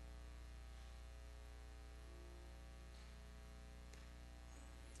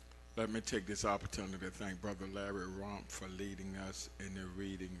 Let me take this opportunity to thank Brother Larry Rump for leading us in the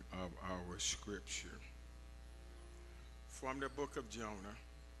reading of our scripture. From the book of Jonah,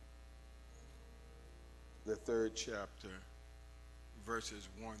 the 3rd chapter, verses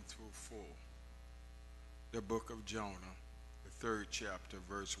 1 through 4. The book of Jonah, the 3rd chapter,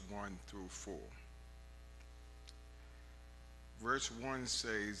 verse 1 through 4. Verse 1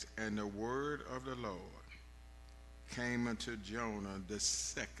 says, "And the word of the Lord came unto Jonah the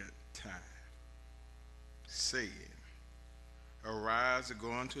 2nd time, saying, Arise,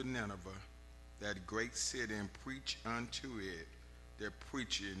 go unto Nineveh, that great city, and preach unto it the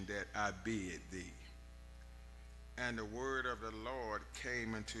preaching that I bid thee. And the word of the Lord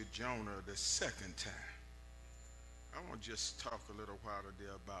came unto Jonah the 2nd time." I want to just talk a little while today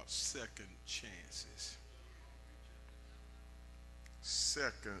about second chances.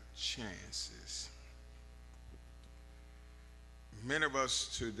 Second chances. Many of us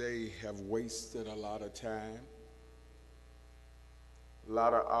today have wasted a lot of time, a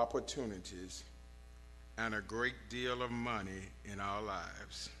lot of opportunities, and a great deal of money in our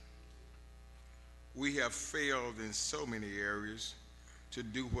lives. We have failed in so many areas to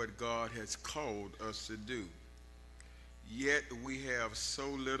do what God has called us to do. Yet we have so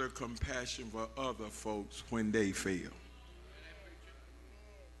little compassion for other folks when they fail.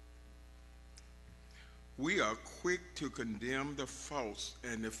 We are quick to condemn the faults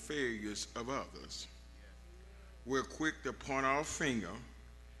and the failures of others. We're quick to point our finger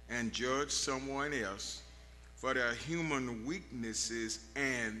and judge someone else for their human weaknesses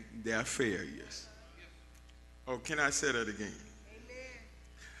and their failures. Oh, can I say that again?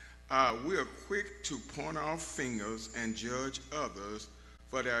 We are quick to point our fingers and judge others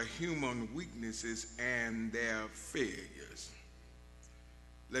for their human weaknesses and their failures.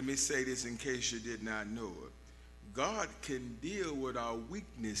 Let me say this in case you did not know it. God can deal with our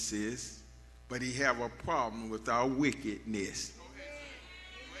weaknesses, but he have a problem with our wickedness.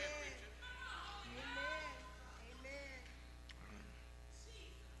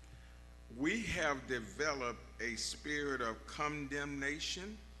 We have developed a spirit of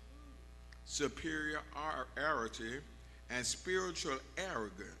condemnation, superiority, and spiritual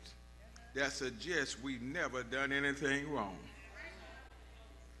arrogance that suggests we've never done anything wrong.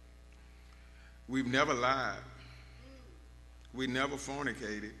 We've never lied. We never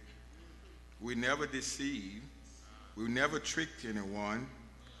fornicated. We never deceived. We never tricked anyone.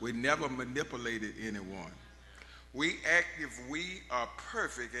 We never manipulated anyone. We act if we are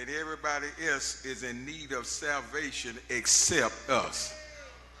perfect and everybody else is in need of salvation except us.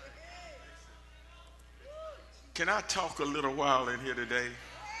 Can I talk a little while in here today?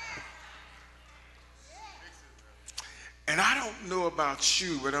 And I don't know about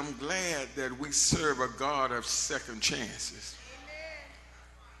you, but I'm glad that we serve a God of second chances.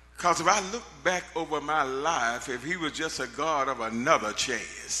 Because if I look back over my life, if he was just a God of another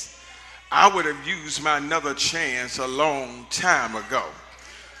chance, I would have used my another chance a long time ago.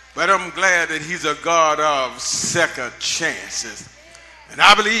 But I'm glad that he's a God of second chances. And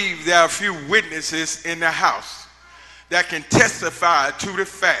I believe there are a few witnesses in the house that can testify to the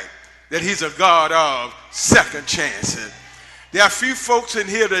fact that he's a God of second chances. There are a few folks in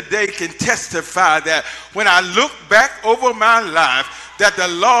here today can testify that when I look back over my life, that the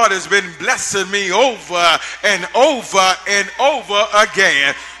Lord has been blessing me over and over and over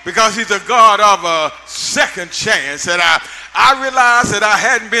again, because he's a God of a second chance. And I realized that I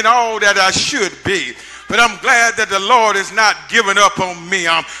hadn't been all that I should be, But I'm glad that the Lord is not giving up on me.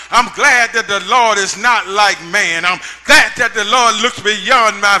 I'm glad that the Lord is not like man. I'm glad that the Lord looks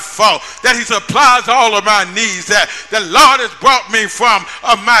beyond my fault, that he supplies all of my needs, that the Lord has brought me from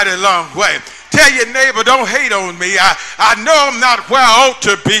a mighty long way. Tell your neighbor, don't hate on me. I know I'm not where I ought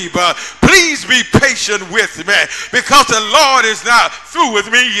to be, but please be patient with me because the Lord is not through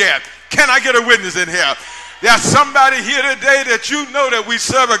with me yet. Can I get a witness in here? There's somebody here today that you know that we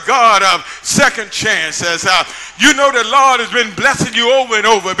serve a God of second chances. You know the Lord has been blessing you over and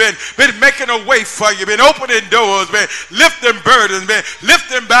over, been making a way for you, been opening doors, been lifting burdens, been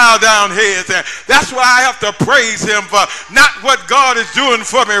lifting bow down heads. And that's why I have to praise him for not what God is doing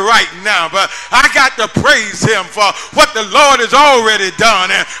for me right now, but I got to praise him for what the Lord has already done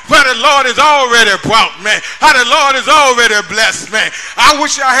and where the Lord has already brought me, how the Lord has already blessed me. I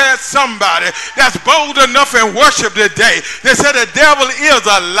wish I had somebody that's bold enough and worship today. They said the devil is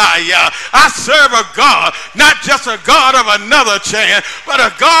a liar. I serve a God, not just a God of another chance, but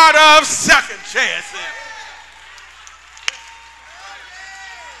a God of second chances.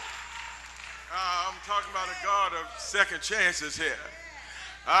 I'm talking about a God of second chances here.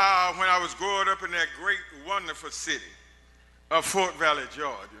 When I was growing up in that great, wonderful city of Fort Valley,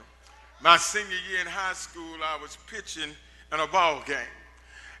 Georgia, my senior year in high school, I was pitching in a ball game.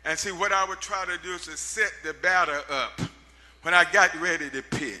 And see, what I would try to do is to set the batter up when I got ready to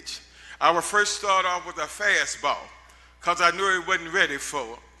pitch. I would first start off with a fastball because I knew he wasn't ready for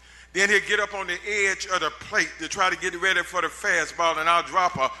it. Then he'd get up on the edge of the plate to try to get ready for the fastball, and I'll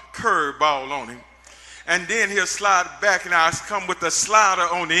drop a curveball on him. And then he'll slide back, and I'll come with a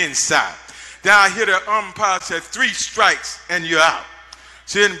slider on the inside. Then I hear the umpire say 3 strikes and you're out.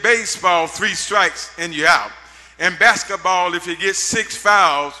 So in baseball, 3 strikes and you're out. In basketball, if you get 6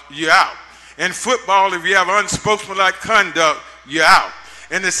 fouls, you're out. In football, if you have unsportsmanlike conduct, you're out.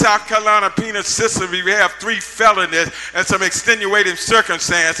 In the South Carolina penal system, if you have 3 felonies and some extenuating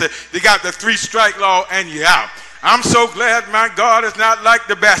circumstances, you got the 3-strike law and you're out. I'm so glad my God is not like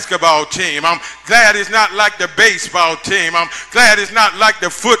the basketball team. I'm glad he's not like the baseball team. I'm glad he's not like the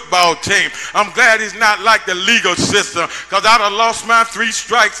football team. I'm glad he's not like the legal system, because I'd have lost my 3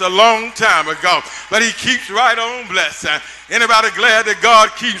 strikes a long time ago. But he keeps right on blessing. Anybody glad that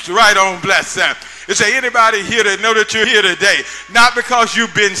God keeps right on blessing? Is there anybody here that know that you're here today? Not because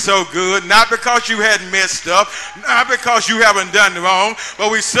you've been so good, not because you hadn't messed up, not because you haven't done wrong,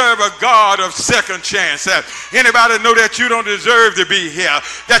 but we serve a God of second chance. Anybody know that you don't deserve to be here,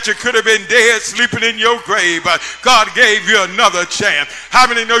 that you could have been dead, sleeping in your grave, but God gave you another chance? How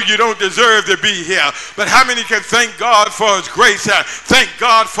many know you don't deserve to be here? But how many can thank God for his grace, thank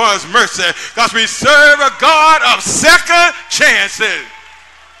God for his mercy, because we serve a God of second chances.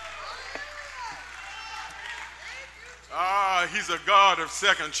 He's a God of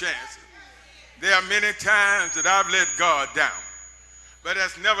second chances. There are many times that I've let God down, but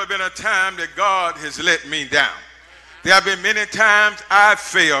there's never been a time that God has let me down. There have been many times I've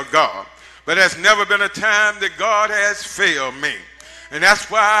failed God, but there's never been a time that God has failed me. And that's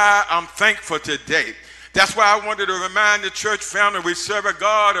why I'm thankful today. That's why I wanted to remind the church family we serve a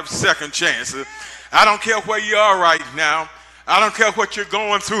God of second chances. I don't care where you are right now. I don't care what you're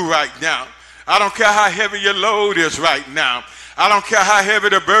going through right now. I don't care how heavy your load is right now. I don't care how heavy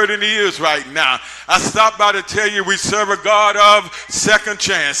the burden is right now. I stopped by to tell you we serve a God of second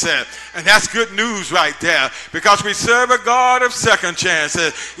chances. And that's good news right there, because we serve a God of second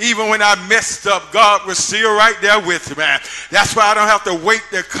chances. Even when I messed up, God was still right there with me. That's why I don't have to wait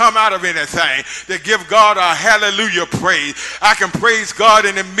to come out of anything to give God a hallelujah praise. I can praise God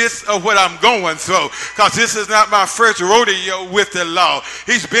in the midst of what I'm going through, because this is not my first rodeo with the law.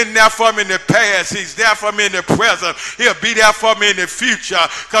 He's been there for me in the past. He's there for me in the present. He'll be there for me in the future,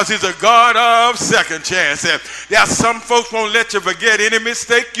 because he's a God of second chances. There are some folks won't let you forget any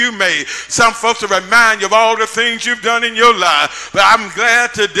mistake you made. Some folks will remind you of all the things you've done in your life. But I'm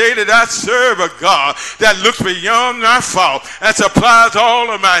glad today that I serve a God that looks beyond my fault and supplies all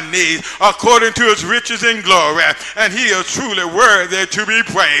of my needs according to his riches and glory. And he is truly worthy to be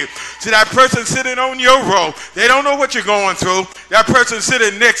praised. See, that person sitting on your row, they don't know what you're going through. That person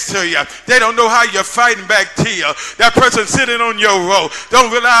sitting next to you, they don't know how you're fighting back tears. That person sitting on your row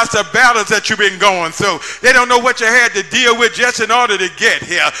don't realize the battles that you've been going through. They don't know what you had to deal with just in order to get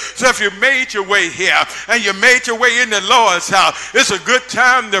here. So if you made your way here and you made your way in the Lord's house, it's a good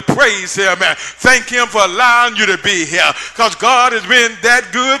time to praise him and thank him for allowing you to be here, because God has been that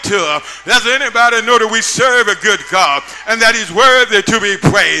good to us. Does anybody know that we serve a good God and that he's worthy to be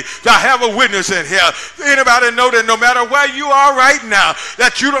praised? I have a witness in here. Anybody know that no matter where you are right now,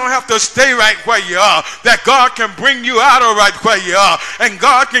 that you don't have to stay right where you are, that God can bring you out of right where you are, and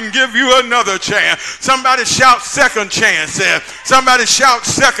God can give you another chance. Somebody shout second chance. Somebody shout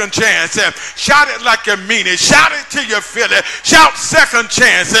second chance. Shout it like you mean it. Shout it till you feel it. Shout second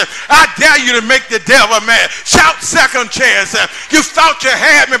chance. I dare you to make the devil mad. Shout second chance. You thought you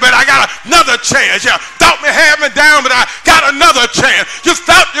had me, but I got another chance. You thought me had me down, but I got another chance. You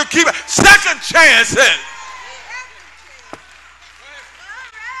thought you keep it. Second chances.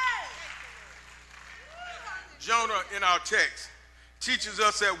 Jonah in our text teaches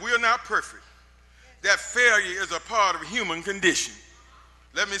us that we're not perfect, that failure is a part of human condition.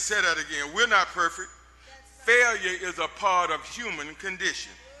 Let me say that again. We're not perfect. Failure is a part of human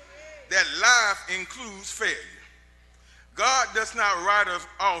condition. That life includes failure. God does not write us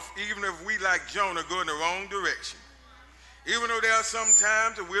off even if we, like Jonah, go in the wrong direction. Even though there are some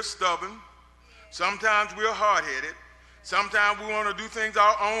times that we're stubborn, sometimes we're hard-headed, sometimes we want to do things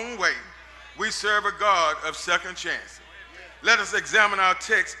our own way. We serve a God of second chances. Let us examine our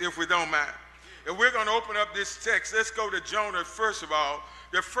text if we don't mind. If we're going to open up this text, let's go to Jonah first of all,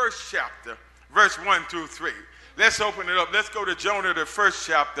 the first chapter, verse 1 through 3. Let's open it up. Let's go to Jonah, the first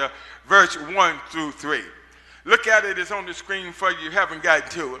chapter, verse 1 through 3. Look at it. It's on the screen for you. You haven't gotten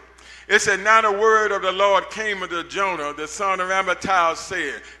to it. It said, now the word of the Lord came unto Jonah, the son of Amittai,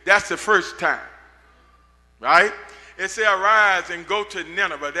 saying. That's the first time. Right? It said, arise and go to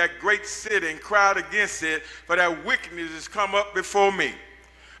Nineveh, that great city, and cry against it, for that wickedness has come up before me.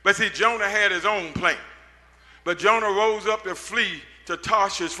 But see, Jonah had his own plan. But Jonah rose up to flee to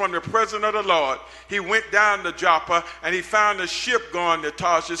Tarshish from the presence of the Lord. He went down to Joppa, and he found a ship going to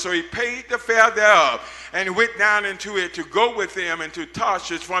Tarshish. So he paid the fare thereof, and he went down into it to go with them into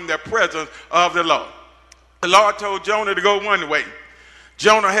Tarshish from the presence of the Lord. The Lord told Jonah to go one way.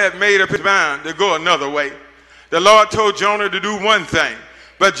 Jonah had made up his mind to go another way. The Lord told Jonah to do one thing,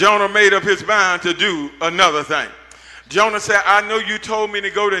 but Jonah made up his mind to do another thing. Jonah said, I know you told me to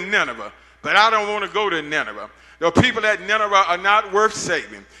go to Nineveh, but I don't want to go to Nineveh. The people at Nineveh are not worth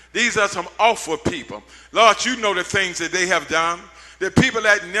saving. These are some awful people. Lord, you know the things that they have done. The people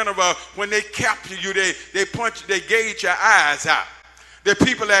at Nineveh, when they capture you, they gauge your eyes out. The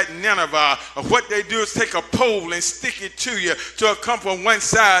people at Nineveh, what they do is take a pole and stick it to you to come from one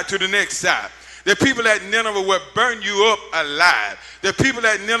side to the next side. The people at Nineveh will burn you up alive. The people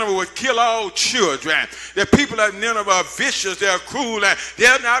at Nineveh will kill all children. The people at Nineveh are vicious, they're cruel, and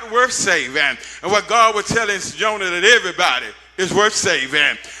they're not worth saving. And what God was telling Jonah, that everybody is worth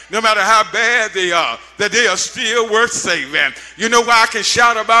saving. No matter how bad they are, that they are still worth saving. You know why I can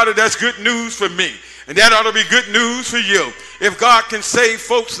shout about it? That's good news for me. And that ought to be good news for you. If God can save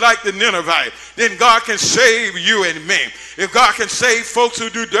folks like the Ninevites, then God can save you and me. If God can save folks who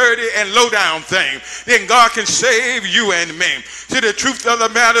do dirty and low down things, then God can save you and me. See, the truth of the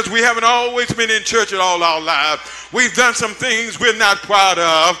matter is we haven't always been in church all our lives. We've done some things we're not proud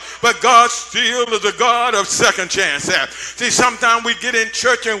of, but God still is a God of second chances. See, sometimes we get in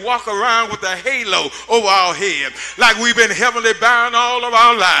church and walk around with a halo over our head, like we've been heavily bound all of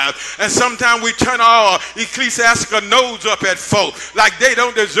our lives. And sometimes we turn our ecclesiastical nose up at folk, like they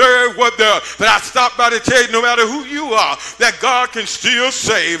don't deserve what they're. But I stop by to tell you, no matter who you are, that God can still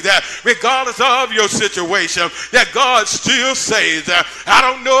save, that regardless of your situation, that God still saves. I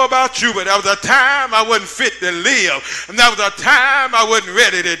don't know about you, but there was a time I wasn't fit to live. And that was a time I wasn't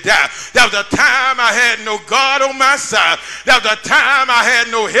ready to die. That was a time I had no God on my side. That was a time I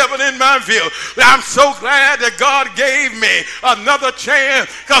had no heaven in my view. But I'm so glad that God gave me another chance,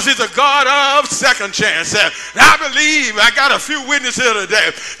 because he's a God of second chance. And I believe I got a few witnesses here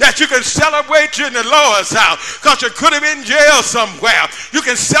today that you can celebrate you in the Lord's house because you could have been in jail somewhere. You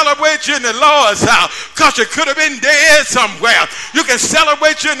can celebrate you in the Lord's house because you could have been dead somewhere. You can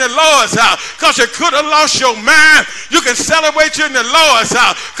celebrate you in the Lord's house because you could have lost your mind. You can celebrate you in the Lord's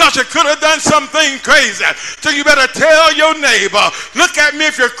house because you could have done something crazy. So you better tell your neighbor, look at me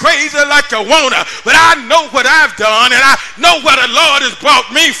if you're crazy like you wanna, but I know what I've done, and I know where the Lord has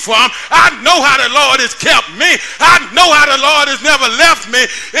brought me from. I know how the Lord has kept me. I know how the Lord has never left me.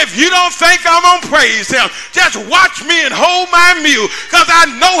 If you don't think I'm gonna praise him, just watch me and hold my mule, because I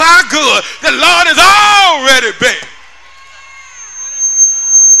know how good the Lord has already been.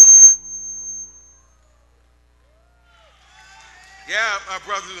 Yeah, my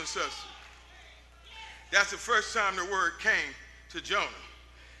brothers and sisters, that's the first time the word came to Jonah,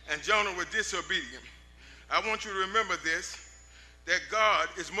 and Jonah was disobedient. I want you to remember this, that God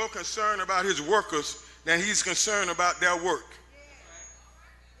is more concerned about his workers than he's concerned about their work.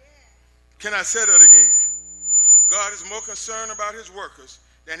 Can I say that again? God is more concerned about his workers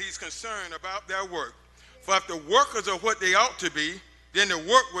than he's concerned about their work. For if the workers are what they ought to be, then the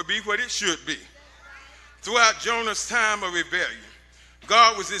work will be what it should be. Throughout Jonah's time of rebellion,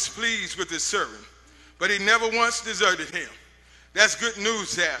 God was displeased with his servant, but he never once deserted him. That's good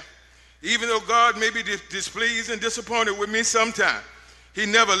news there. Even though God may be displeased and disappointed with me sometimes, he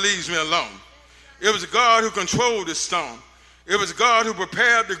never leaves me alone. It was God who controlled the storm. It was God who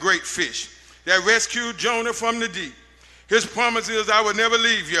prepared the great fish that rescued Jonah from the deep. His promise is, I will never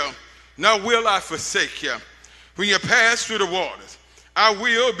leave you, nor will I forsake you. When you pass through the waters, I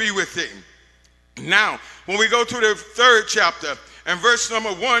will be with thee. Now, when we go to the 3rd chapter, and verse number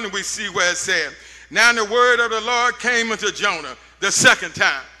 1, we see where it said, now the word of the Lord came unto Jonah the 2nd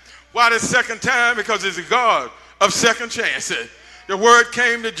time. Why the 2nd time? Because he's a God of second chances. The word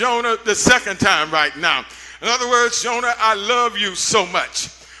came to Jonah the 2nd time right now. In other words, Jonah, I love you so much,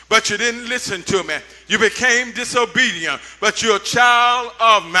 but you didn't listen to me. You became disobedient, but you're a child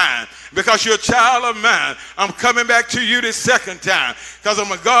of mine. Because you're a child of mine, I'm coming back to you the 2nd time, because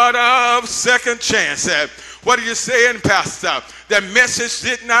I'm a God of second chances. What are you saying, Pastor? That message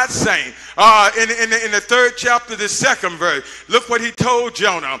did not sing. In the 3rd chapter, the 2nd verse, look what he told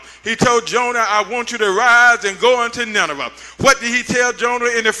Jonah. He told Jonah, I want you to rise and go unto Nineveh. What did he tell Jonah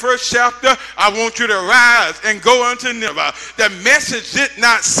in the 1st chapter? I want you to rise and go unto Nineveh. The message did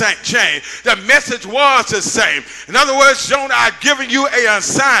not change. The message was the same. In other words, Jonah, I've given you an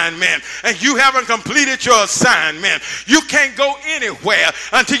assignment, and you haven't completed your assignment. You can't go anywhere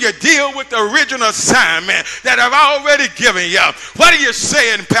until you deal with the original assignment that I've already given you. What are you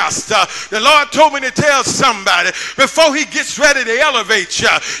saying, Pastor? The Lord told me to tell somebody, before he gets ready to elevate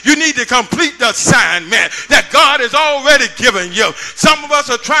you, you need to complete the assignment that God has already given you. Some of us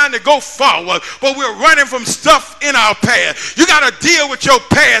are trying to go forward, but we're running from stuff in our past. You got to deal with your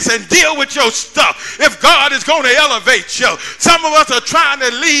past and deal with your stuff if God is going to elevate you. Some of us are trying to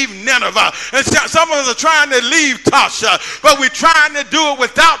leave Nineveh, and some of us are trying to leave Tasha, but we're trying to do it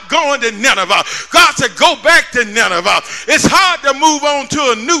without going to Nineveh. God said, go back to Nineveh. It's hard to move on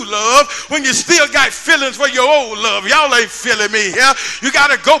to a new love when you still got feelings for your old love. Y'all ain't feeling me here. You got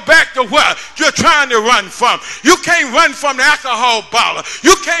to go back to what you're trying to run from. You can't run from the alcohol bottle.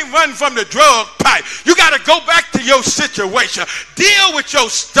 You can't run from the drug pipe. You got to go back to your situation. Deal with your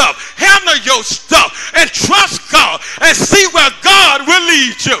stuff. Handle your stuff and trust God and see where God will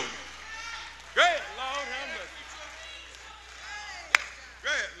lead you. Great Lord have mercy.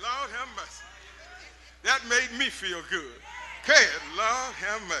 Great Lord have mercy. That made me feel good. Great Lord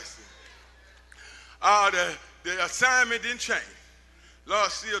have mercy. The assignment didn't change.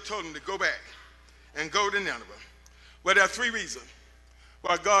 Lord still told him to go back and go to Nineveh. Well, there are 3 reasons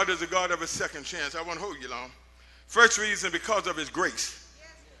why God is a God of a second chance. I won't hold you long. First reason, because of his grace.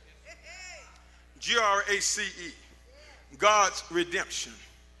 G-R-A-C-E. God's redemption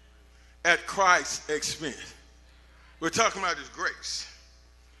at Christ's expense. We're talking about his grace.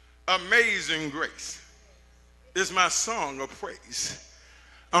 Amazing grace is my song of praise.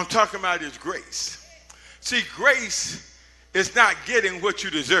 I'm talking about his grace. See, grace is not getting what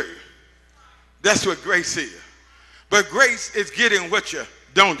you deserve. That's what grace is. But grace is getting what you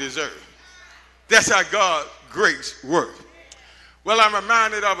don't deserve. That's how God's grace works. Well, I'm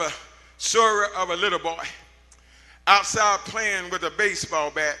reminded of a story of a little boy outside playing with a baseball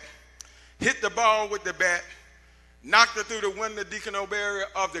bat, hit the ball with the bat, knocked it through the window decanal barrier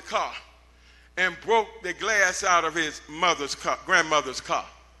of the car, and broke the glass out of his grandmother's car.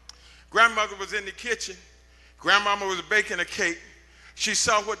 Grandmother was in the kitchen. Grandmama was baking a cake. She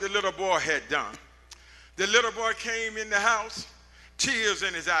saw what the little boy had done. The little boy came in the house, tears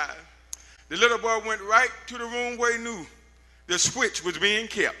in his eyes. The little boy went right to the room where he knew the switch was being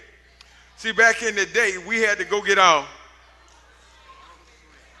kept. See, back in the day, we had to go get our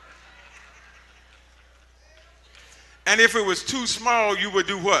and if it was too small, you would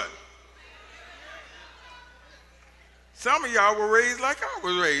do what? Some of y'all were raised like I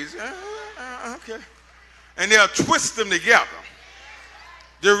was raised. Okay. And they'll twist them together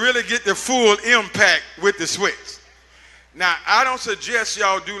to really get the full impact with the switch. Now, I don't suggest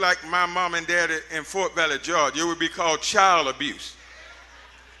y'all do like my mom and daddy in Fort Valley, Georgia. It would be called child abuse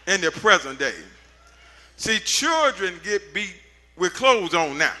in the present day. See, children get beat with clothes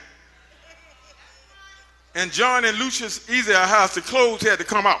on now. And John and Lucius Ezell house, the clothes had to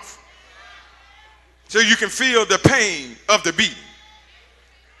come off so you can feel the pain of the beating.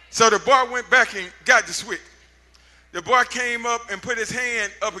 So the boy went back and got the switch. The boy came up and put his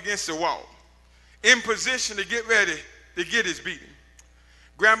hand up against the wall in position to get ready to get his beating.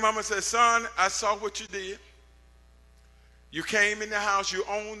 Grandmama said, son, I saw what you did. You came in the house, you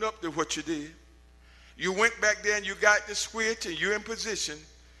owned up to what you did. You went back there and you got the switch and you're in position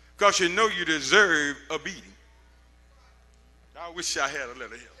because you know you deserve a beating. I wish I had a little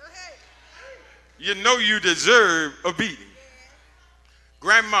help. you know you deserve a beating.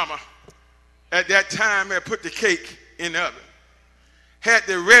 Grandmama at that time had put the cake in the oven, had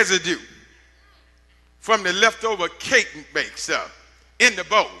the residue from the leftover cake bake stuff in the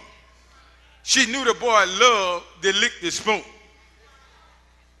bowl. She knew the boy loved to lick the spoon.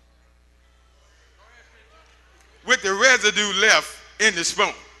 With the residue left in the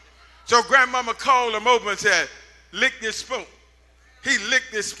spoon. So grandmama called him over and said, lick this spoon. He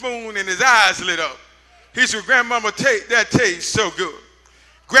licked the spoon and his eyes lit up. He said, Grandmama, that tastes so good.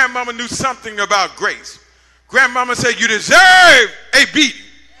 Grandmama knew something about grace. Grandmama said, you deserve a beating,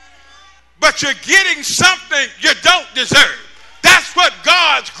 but you're getting something you don't deserve. That's what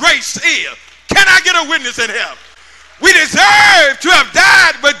God's grace is. Can I get a witness in heaven? We deserve to have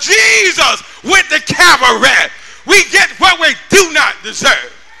died, but Jesus went to Calvary. We get what we do not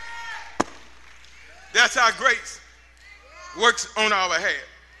deserve. That's how grace works on our behalf.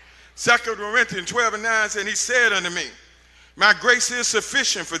 2 Corinthians 12:9 said, he said unto me, my grace is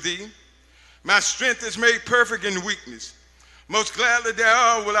sufficient for thee. My strength is made perfect in weakness. Most gladly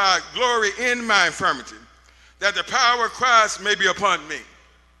thereof will I glory in my infirmity, that the power of Christ may be upon me.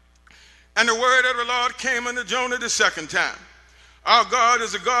 And the word of the Lord came unto Jonah the second time. Our God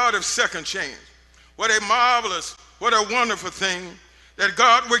is a God of second chance. What a marvelous, what a wonderful thing that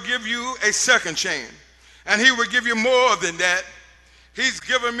God will give you a second chance. And he will give you more than that. He's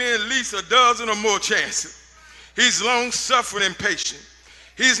given me at least a dozen or more chances. He's long-suffering and patient.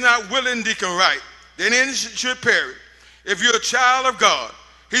 He's not willing, Deacon Wright, that any should perish. If you're a child of God,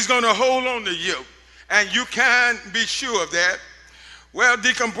 he's going to hold on to you. And you can be sure of that. Well,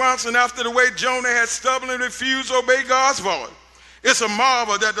 Deacon Bronson, after the way Jonah had stubbornly refused to obey God's voice, it's a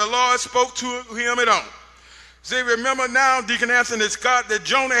marvel that the Lord spoke to him at all. See, remember now, Deacon Anthony Scott, that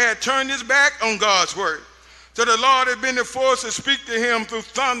Jonah had turned his back on God's word. So the Lord had been forced to speak to him through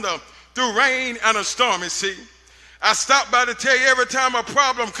thunder, through rain, and a stormy sea. I stopped by to tell you, every time a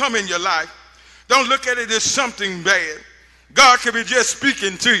problem come in your life, don't look at it as something bad. God could be just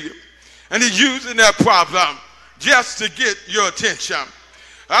speaking to you, and he's using that problem just to get your attention.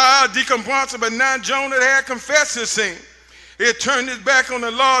 Deacon Bronson, but now Jonah had confessed his sin. He had turned his back on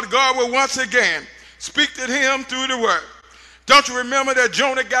the Lord. God will once again speak to him through the word. Don't you remember that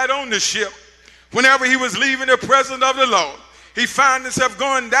Jonah got on the ship? Whenever he was leaving the presence of the Lord, he found himself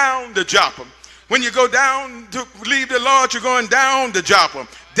going down to Joppa. When you go down to leave the Lord, you're going down to Joppa,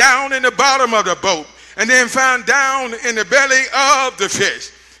 down in the bottom of the boat, and then found down in the belly of the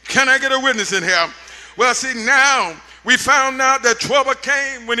fish. Can I get a witness in here? Well, see, now we found out that trouble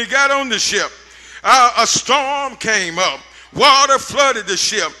came when he got on the ship. A storm came up. Water flooded the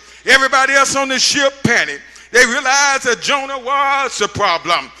ship. Everybody else on the ship panicked. They realized that Jonah was the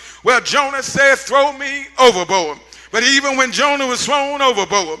problem. Well, Jonah said, throw me overboard. But even when Jonah was thrown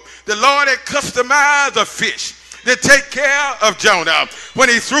overboard, the Lord had customized a fish to take care of Jonah. When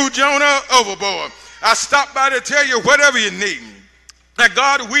he threw Jonah overboard, I stopped by to tell you, whatever you need, that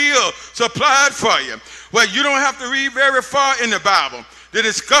God will supply it for you. Well, you don't have to read very far in the Bible to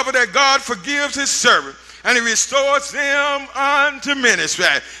discover that God forgives his servant and he restores them unto ministry.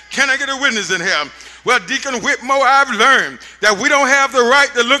 Can I get a witness in here? Well, Deacon Whitmore, I've learned that we don't have the right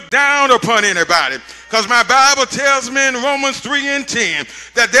to look down upon anybody, because my Bible tells me in Romans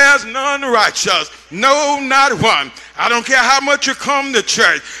 3:10 that there's none righteous, no, not one. I don't care how much you come to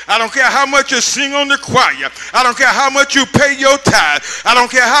church. I don't care how much you sing on the choir. I don't care how much you pay your tithe. I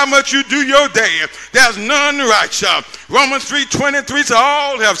don't care how much you do your day. There's none righteous. Romans 3:23 says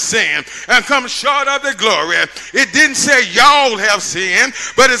all have sinned and come short of the glory. It didn't say y'all have sinned,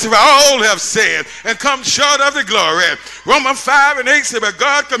 but it's all have sinned and come short of the glory. Romans 5:8 says, but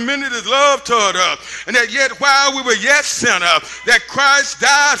God commended his love toward us, and that yet while we were yet sinners, that Christ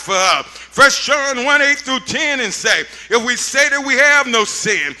died for us. 1 John 1:8-10 and say, if we say that we have no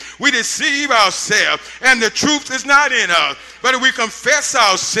sin, we deceive ourselves, and the truth is not in us. But if we confess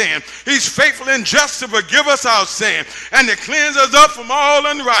our sin, he's faithful and just to forgive us our sin and to cleanse us up from all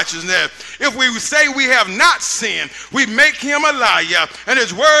unrighteousness. If we say we have not sinned, we make him a liar, and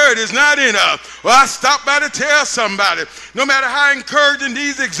his word is not in us. Well, I stopped by to tell somebody, no matter how encouraging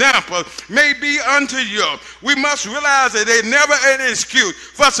these examples may be unto you, we must realize that there's never an excuse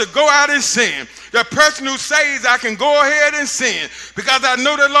for us to go out and sin. The person who says I can go ahead and sin because I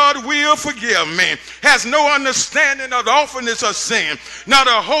know the Lord will forgive me has no understanding of the awfulness of sin, not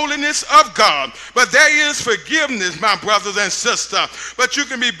the holiness of God. But there is forgiveness, my brothers and sisters. But you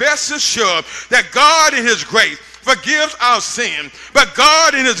can be best assured that God in his grace forgives our sin, but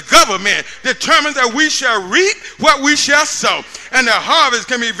God in his government determines that we shall reap what we shall sow. and the harvest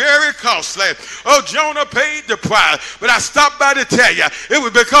can be very costly. Oh, Jonah paid the price, but I stopped by to tell you it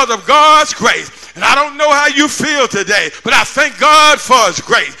was because of God's grace. And I don't know how you feel today, but I thank God for his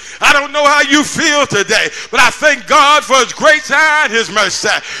grace. I don't know how you feel today, but I thank God for his grace and his mercy.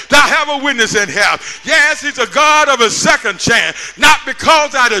 Do I have a witness in here? Yes, he's a God of a second chance, not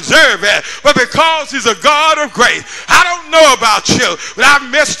because I deserve it, but because he's a God of grace. I don't know about you, but I've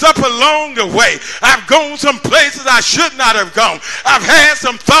messed up along the way. I've gone some places I should not have gone. I've had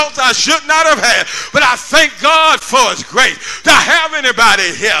some thoughts I should not have had, but I thank God for his grace. Do I have anybody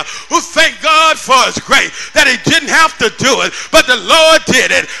here who thank God for his grace, that he didn't have to do it, but the Lord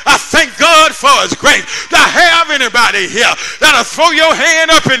did it? I thank God for his grace. Do I have anybody here that'll throw your hand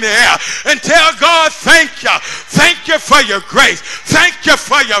up in the air and tell God, thank you. Thank you for your grace. Thank you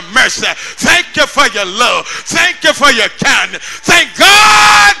for your mercy. Thank you for your love. Thank you for your kindness. Thank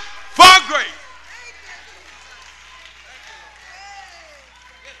God for grace.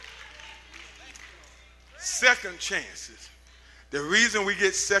 Second chances. The reason we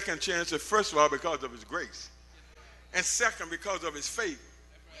get second chances, first of all, because of his grace. And second, because of his favor.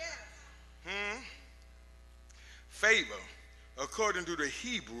 Favor, according to the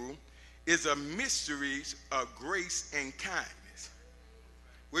Hebrew, is a mystery of grace and kindness.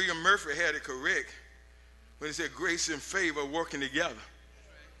 William Murphy had it correct when he said grace and favor working together.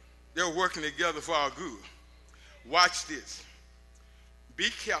 They're working together for our good. Watch this. Be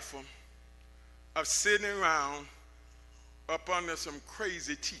careful of sitting around up under some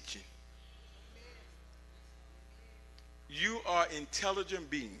crazy teaching. You are intelligent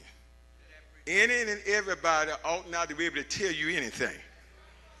beings. Any and everybody ought not to be able to tell you anything.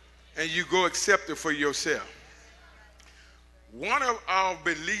 And you go accept it for yourself. One of our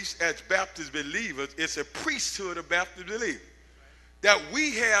beliefs as Baptist believers is a priesthood of Baptist believers. That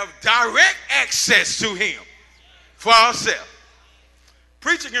we have direct access to him for ourselves.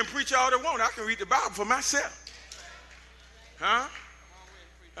 Preacher can preach all they want. I can read the Bible for myself. I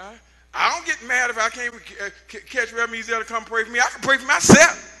don't get mad if I can't catch Reverend Ezell to come pray for me. I can pray for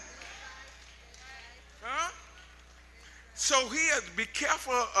myself. So here, be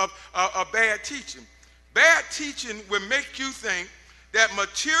careful of bad teaching. Bad teaching will make you think that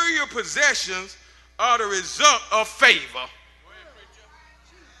material possessions are the result of favor.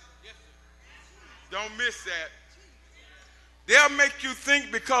 Don't miss that. They'll make you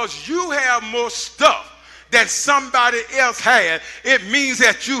think because you have more stuff than somebody else has, it means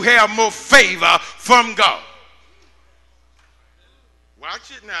that you have more favor from God.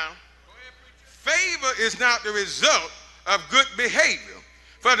 Watch it now. Favor is not the result of good behavior.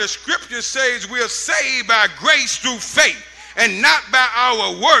 For the scripture says we are saved by grace through faith and not by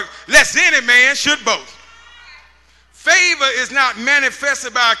our work, lest any man should boast. Favor is not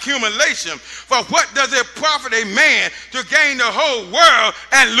manifested by accumulation. For what does it profit a man to gain the whole world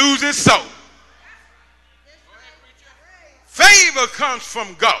and lose his soul? Favor comes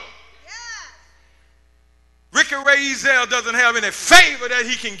from God. Ricky Ray Ezell doesn't have any favor that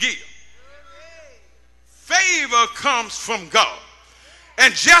he can give. Favor comes from God.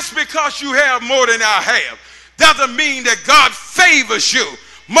 And just because you have more than I have doesn't mean that God favors you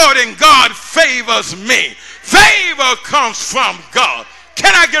more than God favors me. Favor comes from God.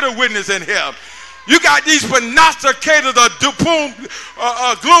 Can I get a witness in here? You got these prognosticators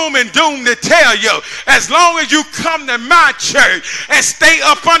of gloom and doom to tell you, as long as you come to my church and stay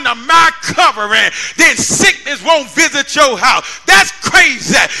up under my covering, then sickness won't visit your house. That's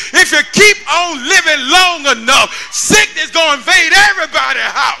crazy. If you keep on living long enough, sickness is going to invade everybody's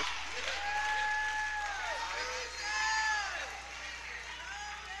house.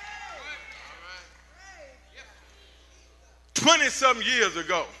 Twenty-something years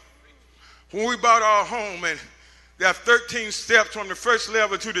ago, when we bought our home, and there are 13 steps from the first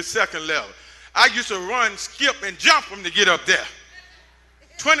level to the second level. I used to run, skip, and jump them to get up there.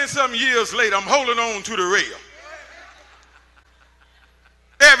 20-something years later, I'm holding on to the rail.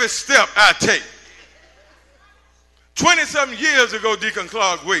 Every step I take. 20-something years ago, Deacon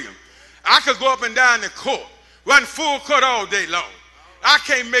Clark Williams, I could go up and down the court, run full court all day long. I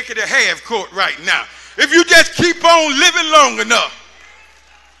can't make it a half court right now. If you just keep on living long enough,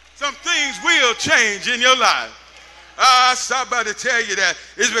 some things will change in your life. I stopped by to tell you that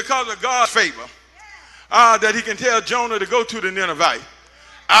it's because of God's favor that he can tell Jonah to go to the Ninevites.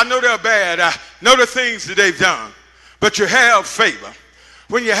 I know they're bad. I know the things that they've done. But you have favor.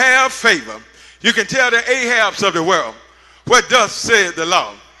 When you have favor, you can tell the Ahabs of the world, what thus said the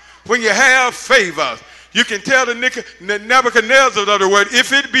Lord. When you have favor, you can tell the Nebuchadnezzar of the world,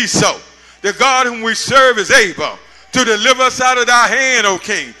 if it be so, the God whom we serve is able to deliver us out of thy hand, O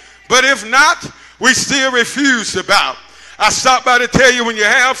king. But if not, we still refuse to bow. I stopped by to tell you, when you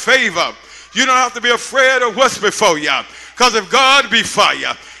have favor, you don't have to be afraid of what's before you. Because if God be for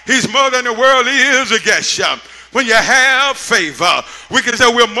you, he's more than the world is against you. When you have favor, we can say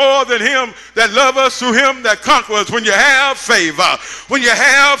we're more than him that love us through him that conquer us. When you have favor,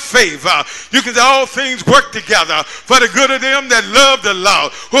 you can say all things work together for the good of them that love the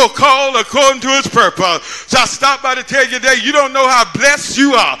Lord, who are called according to his purpose. So I stopped by to tell you today, you don't know how blessed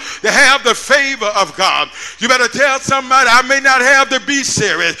you are to have the favor of God. You better tell somebody, I may not have the B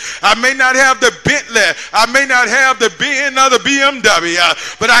series, I may not have the Bentley, I may not have the Benz or the BMW,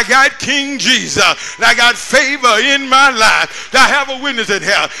 but I got King Jesus, and I got favor in my life. I have a witness in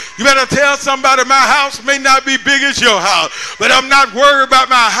here. You better tell somebody, my house may not be big as your house, but I'm not worried about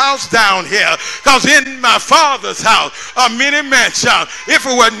my house down here, because in my Father's house are many mansions. If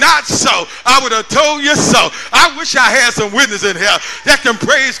it were not so, I would have told you so. I wish I had some witness in here that can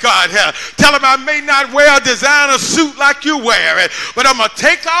praise God here. Tell them, I may not wear a designer suit like you wear it, but I'm going to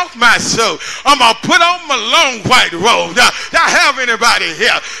take off my suit. I'm going to put on my long white robe. Now have anybody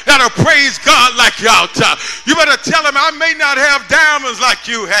here that'll praise God like y'all do? You better tell him, I may not have diamonds like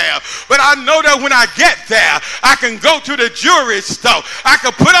you have, but I know that when I get there, I can go to the jewelry store. I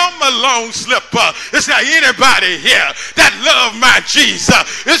can put on my long slipper. Is there anybody here that love my Jesus?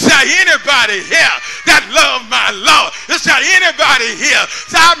 Is there anybody here that love my Lord? Is there anybody here?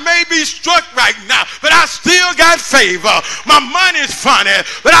 So I may be struck right now, but I still got favor. My money's funny,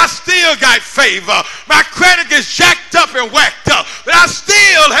 but I still got favor. My credit is jacked up and whacked up, but I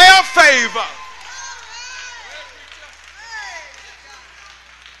still have favor.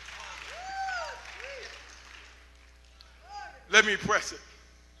 Let me press it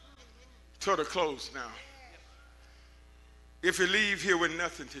to the close now. If you leave here with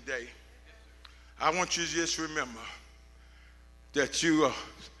nothing today, I want you to just remember that you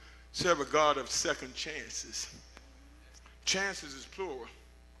serve a God of second chances. Chances is plural.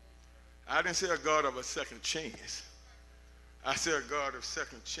 I didn't say a God of a second chance. I said a God of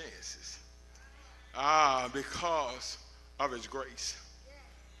second chances. Because of his grace.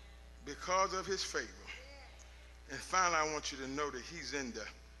 Because of his favor. And finally, I want you to know that he's in the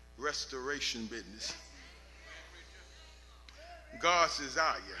restoration business. God's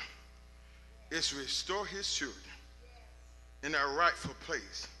desire is to restore his children in their rightful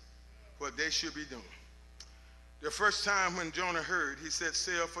place, what they should be doing. The first time when Jonah heard, he said,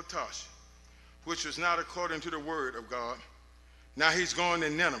 sail for Tarshish, which was not according to the word of God. Now he's going to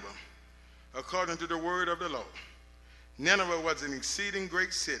Nineveh, according to the word of the Lord. Nineveh was an exceeding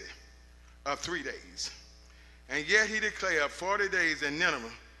great city of 3 days. And yet he declared 40 days and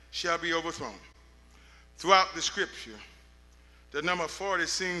Nineveh shall be overthrown. Throughout the scripture, the number 40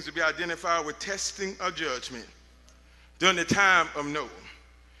 seems to be identified with testing or judgment. During the time of Noah,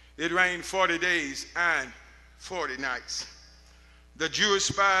 it rained 40 days and 40 nights. The Jewish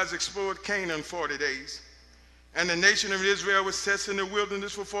spies explored Canaan 40 days, and the nation of Israel was set in the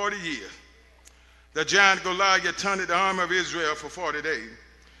wilderness for 40 years. The giant Goliath taunted the army of Israel for 40 days.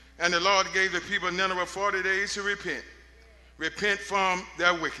 And the Lord gave the people of Nineveh 40 days to repent from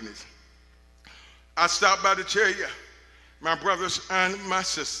their wickedness. I stopped by to tell you, my brothers and my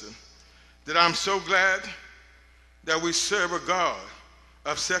sisters, that I'm so glad that we serve a God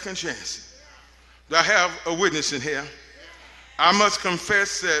of second chances. I have a witness in here. I must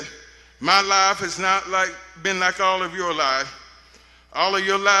confess that my life has not been like all of your lives. All of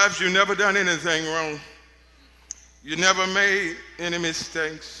your lives, you've never done anything wrong. You never made any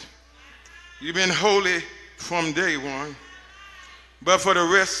mistakes. You've been holy from day one. But for the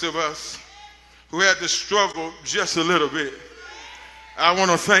rest of us who had to struggle just a little bit, I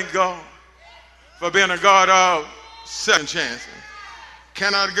want to thank God for being a God of second chances.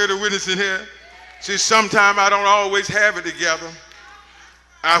 Can I get a witness in here? See, sometimes I don't always have it together.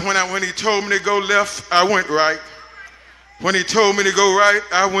 When he told me to go left, I went right. When he told me to go right,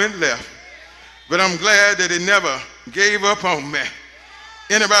 I went left. But I'm glad that he never gave up on me.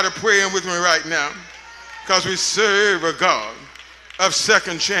 Anybody praying with me right now? Because we serve a God of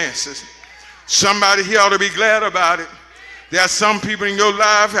second chances. Somebody here ought to be glad about it. There are some people in your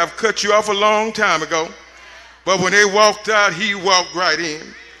life have cut you off a long time ago. But when they walked out, he walked right in.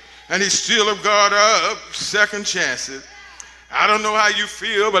 And he's still a God of second chances. I don't know how you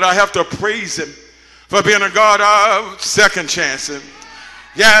feel, but I have to praise him for being a God of second chances.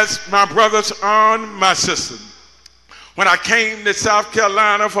 Yes, my brothers and my sisters. When I came to South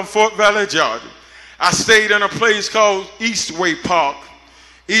Carolina from Fort Valley, Georgia, I stayed in a place called Eastway Park.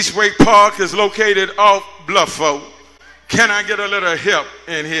 Eastway Park is located off Bluffo. Can I get a little help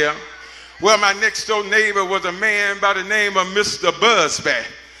in here? Well, my next door neighbor was a man by the name of Mr. Busby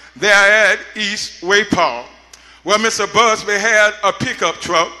there at Eastway Park. Well, Mr. Busby had a pickup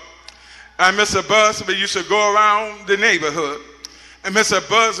truck, and Mr. Busby used to go around the neighborhood, and Mr.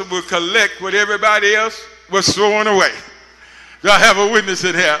 Busby would collect what everybody else was throwing away. Do I have a witness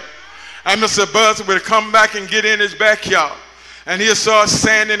in here? And Mr. Busby would come back and get in his backyard, and he'll start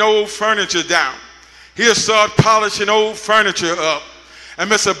sanding old furniture down. He'll start polishing old furniture up, and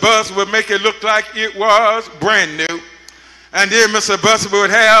Mr. Busby would make it look like it was brand new. And then Mr. Busby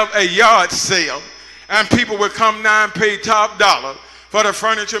would have a yard sale, and people would come down and pay top dollar for the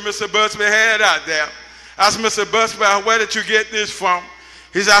furniture Mr. Busby had out there. I asked Mr. Busby, where did you get this from?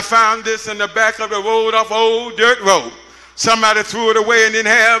 He said, I found this in the back of the road off old dirt road. Somebody threw it away and didn't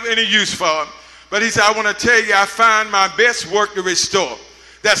have any use for it. But he said, I want to tell you, I find my best work to restore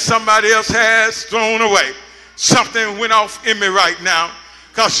that somebody else has thrown away. Something went off in me right now,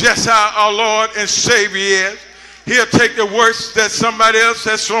 because just how our Lord and Savior is. He'll take the worst that somebody else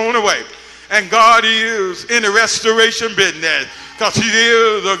has thrown away. And God is in the restoration business, because he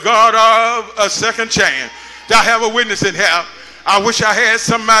is the God of a second chance. Do I have a witness in here? I wish I had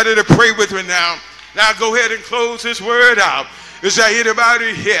somebody to pray with me now. Now go ahead and close this word out. Is there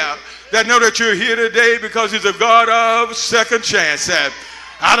anybody here that know that you're here today because he's a God of second chance?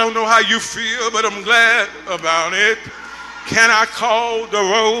 I don't know how you feel, but I'm glad about it. Can I call the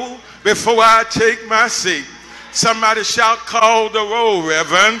roll before I take my seat? Somebody shout, call the roll,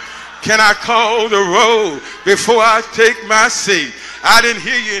 Reverend. Can I call the roll before I take my seat? I didn't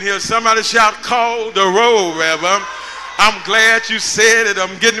hear you in here. Somebody shout, call the roll, Reverend. I'm glad you said it.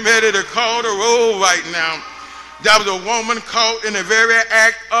 I'm getting ready to call the roll right now. There was a woman caught in the very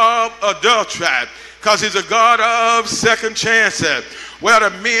act of adultery, because he's a God of second chances. Well,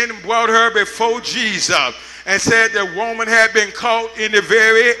 the men brought her before Jesus and said the woman had been caught in the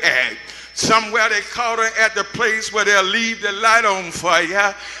very act. Somewhere they caught her at the place where they'll leave the light on for you.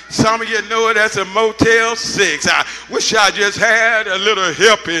 Some of you know it as a Motel 6. I wish I just had a little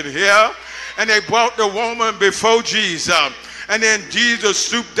help in here. And they brought the woman before Jesus. And then Jesus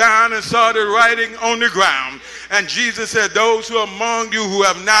stooped down and started writing on the ground. And Jesus said, those who are among you who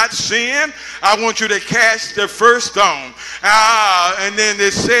have not sinned, I want you to cast the first stone. And then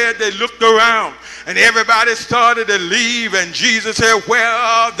they said, they looked around, and everybody started to leave. And Jesus said, where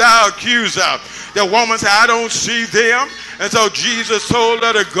are thou accuser? The woman said, I don't see them. And so Jesus told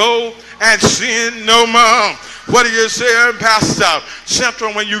her to go and sin no more. What are you saying, Pastor?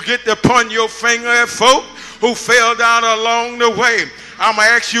 Central, when you get to point your finger at folk who fell down along the way, I'm going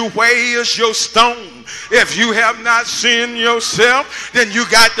to ask you, where is your stone? If you have not sinned yourself, then you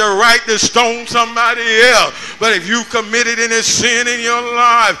got the right to stone somebody else. But if you committed any sin in your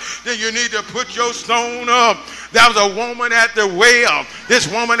life, then you need to put your stone up. There was a woman at the well. This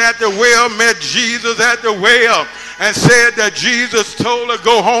woman at the well met Jesus at the well and said that Jesus told her,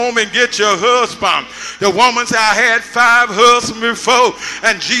 go home and get your husband. The woman said, I had 5 husbands before.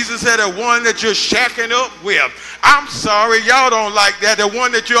 And Jesus said, the one that you're shacking up with, I'm sorry, y'all don't like that. The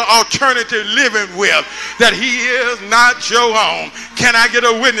one that you're alternative living with, that he is not your own. Can I get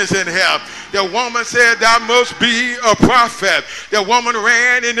a witness in here? The woman said, thou must be a prophet. The woman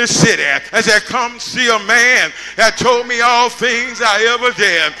ran in the city and said, come see a man that told me all things I ever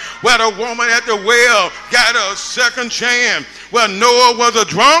did. Well, the woman at the well got a second chance. Well, Noah was a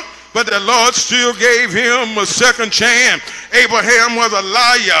drunk, but the Lord still gave him a second chance. Abraham was a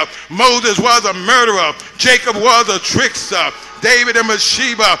liar. Moses was a murderer. Jacob was a trickster. David and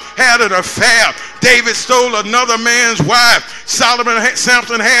Bathsheba had an affair. David stole another man's wife.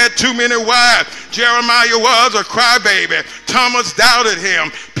 Samson had too many wives. Jeremiah was a crybaby. Thomas doubted him.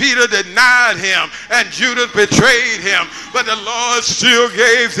 Peter denied him. And Judas betrayed him. But the Lord still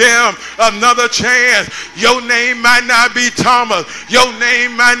gave them another chance. Your name might not be Thomas. Your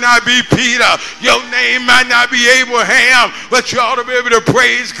name might not be Peter. Your name might not be Abraham. But you ought to be able to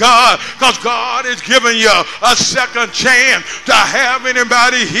praise God, because God is giving you a second chance. To have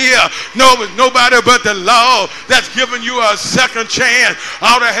anybody here, nobody but the Lord that's giving you a second chance.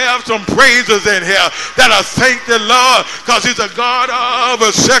 I ought to have some praisers in here that'll thank the Lord, because he's a God of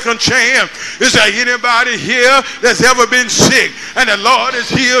a second chance. Is there anybody here that's ever been sick and the Lord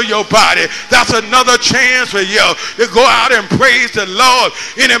has healed your body? That's another chance for you to go out and praise the Lord.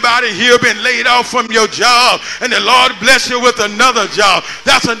 Anybody here been laid off from your job and the Lord bless you with another job?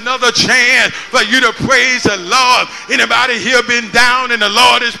 That's another chance for you to praise the Lord. Anybody here been down and the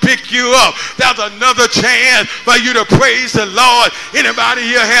Lord has picked you up? That's another chance for you to praise the Lord. Anybody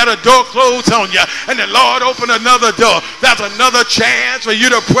here had a door closed on on you and the Lord opened another door, that's another chance for you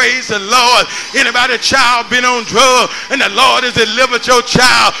to praise the Lord. Anybody child been on drugs and the Lord has delivered your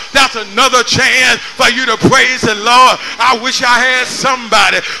child, that's another chance for you to praise the Lord. I wish I had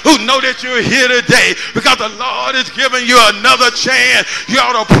somebody who know that you're here today because the Lord is giving you another chance. You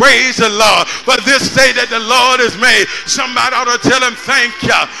ought to praise the Lord for this day that the Lord has made. Somebody ought to tell him thank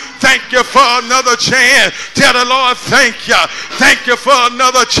you. Thank you for another chance. Tell the Lord thank you. Thank you for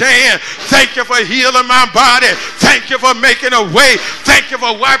another chance. Thank you for healing my body. Thank you for making a way. Thank you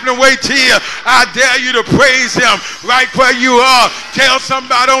for wiping away tears. I dare you to praise him right where you are. Tell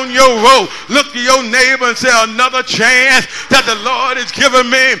somebody on your road, look to your neighbor and say another chance that the Lord has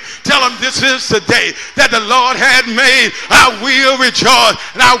given me. Tell him this is the day that the Lord had made. I will rejoice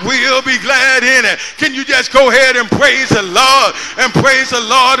and I will be glad in it. Can you just go ahead and praise the Lord and praise the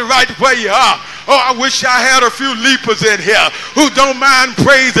Lord right where you are? Oh, I wish I had a few leapers in here who don't mind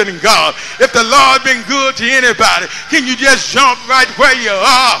praising God. If the Lord been good to anybody, can you just jump right where you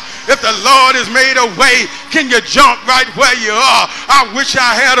are? If the Lord has made a way, can you jump right where you are? I wish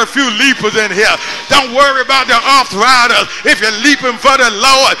I had a few leapers in here. Don't worry about the arthritis. If you're leaping for the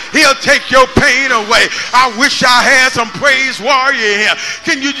Lord, he'll take your pain away. I wish I had some praise warrior here.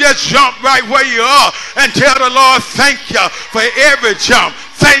 Can you just jump right where you are and tell the Lord thank you for every jump.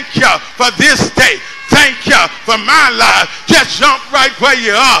 Thank you for this day. Thank you for my life. Just jump right where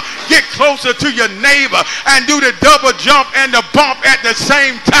you are. Get closer to your neighbor and do the double jump and the bump at the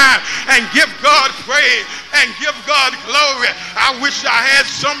same time and give God praise and give God glory. I wish I had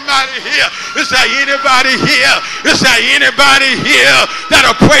somebody here. Is there anybody here? Is there anybody here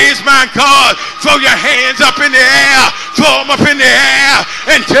that'll praise my God? Throw your hands up in the air. Throw them up in the air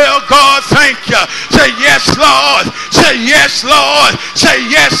and tell God thank you. Say yes, Lord. Say yes, Lord. Say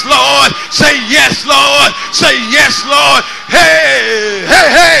yes, Lord. Say yes, Lord. Say yes, Lord. Hey, hey,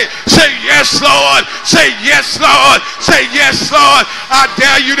 hey. Say yes, Lord. Say yes, Lord. Say yes, Lord. I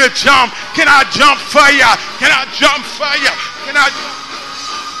dare you to jump. Can I jump for you? Can I jump for you? Can I jump?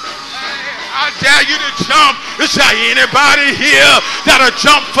 I dare you to jump. Is there anybody here that'll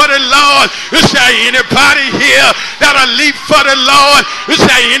jump for the Lord? Is there anybody here that'll leap for the Lord? Is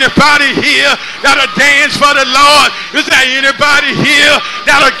there anybody here that'll dance for the Lord? Is there anybody here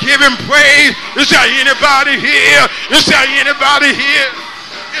that'll give him praise? Is there anybody here? Is there anybody here?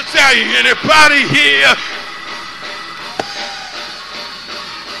 Is there anybody here?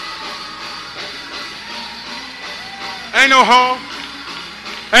 Ain't no harm.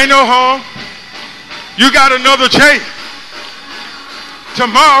 Ain't no harm. You got another chance.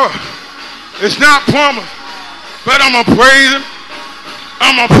 Tomorrow, it's not promised, but I'm going to praise him.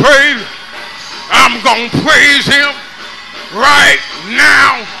 I'm going to praise him. I'm going to praise him right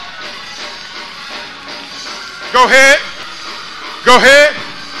now. Go ahead. Go ahead.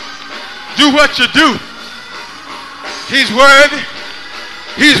 Do what you do. He's worthy.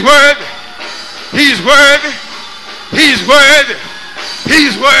 He's worthy. He's worthy. He's worthy.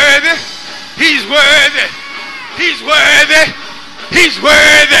 He's worthy. He's worthy. He's worthy. He's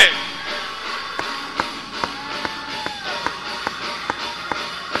worthy.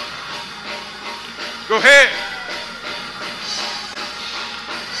 Go ahead.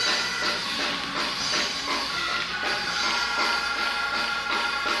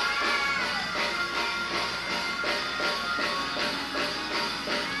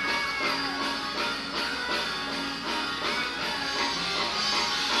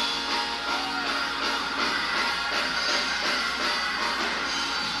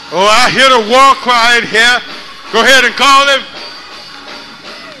 Oh, I hear the war cry in here. Go ahead and call him.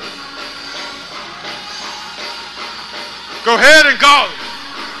 Go ahead and call him.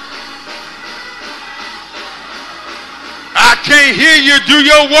 I can't hear you do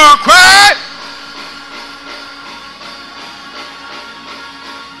your war cry.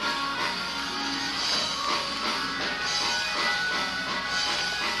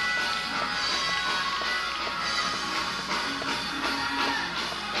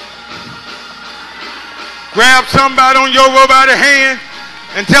 Grab somebody on your row by the hand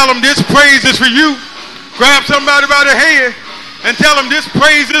and tell them this praise is for you. Grab somebody by the hand and tell them this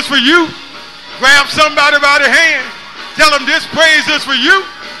praise is for you. Grab somebody by the hand. Tell them this praise is for you.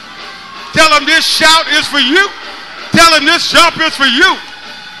 Tell them this shout is for you. Tell them this jump is for you.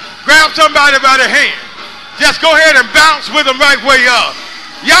 Grab somebody by the hand. Just go ahead and bounce with them right where you are.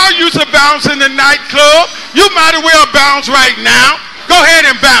 Y'all used to bounce in the nightclub. You might as well bounce right now. Go ahead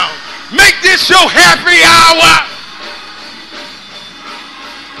and bounce. Make this your happy hour.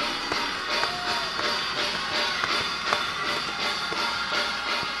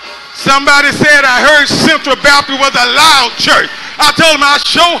 Somebody said I heard Central Baptist was a loud church. I told them I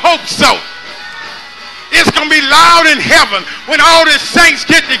sure hope so. It's going to be loud in heaven when all the saints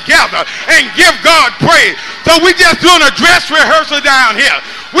get together and give God praise. So we just doing a dress rehearsal down here.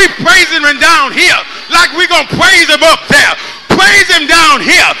 We praising him down here like we're going to praise him up there. Praise him down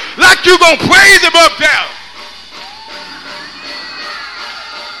here like you're going to praise him up there.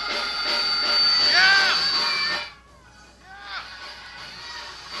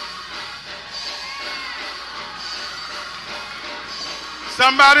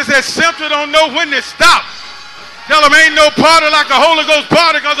 Somebody said Central don't know when to stop. Tell them ain't no party like a Holy Ghost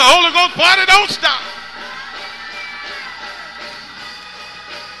party, because the Holy Ghost party don't stop.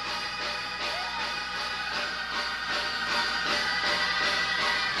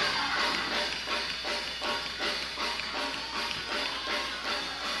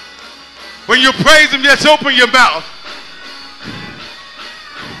 When you praise him, just open your mouth.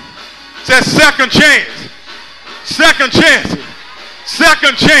 It says second chance. Second chances.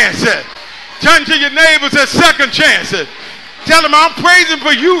 Second chances. Turn to your neighbor and say second chances. Tell them I'm praising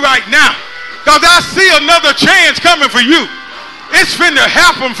for you right now, because I see another chance coming for you. It's finna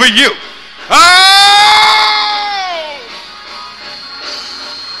happen for you. Oh!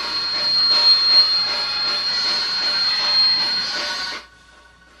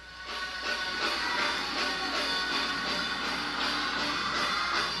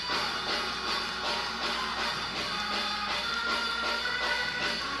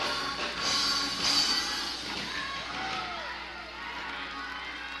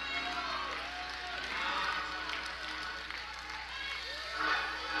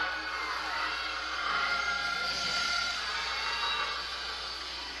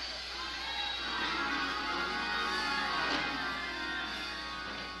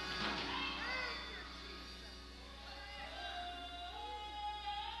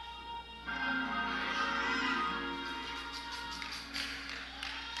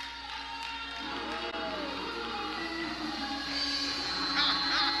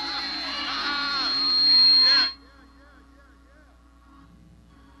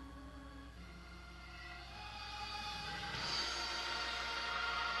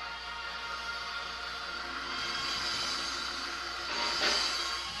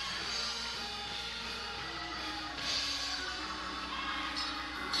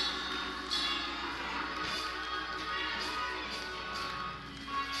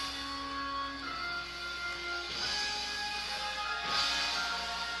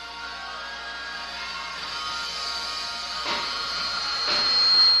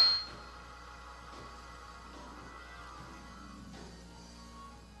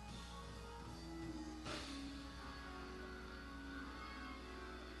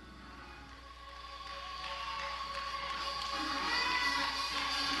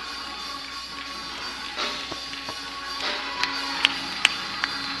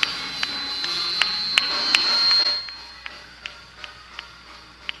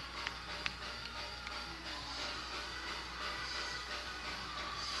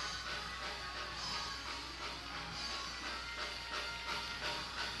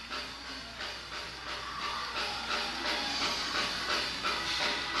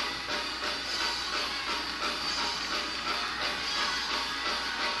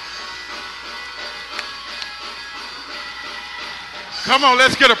 Come on,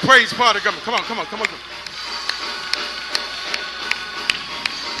 let's get a praise party going. Come on, come on, come on.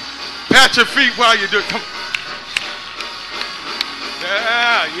 Pat your feet while you do it. Come on.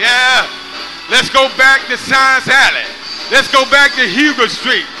 Yeah, yeah. Let's go back to Science Alley. Let's go back to Hugo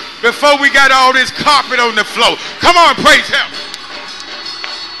Street before we got all this carpet on the floor. Come on, praise him.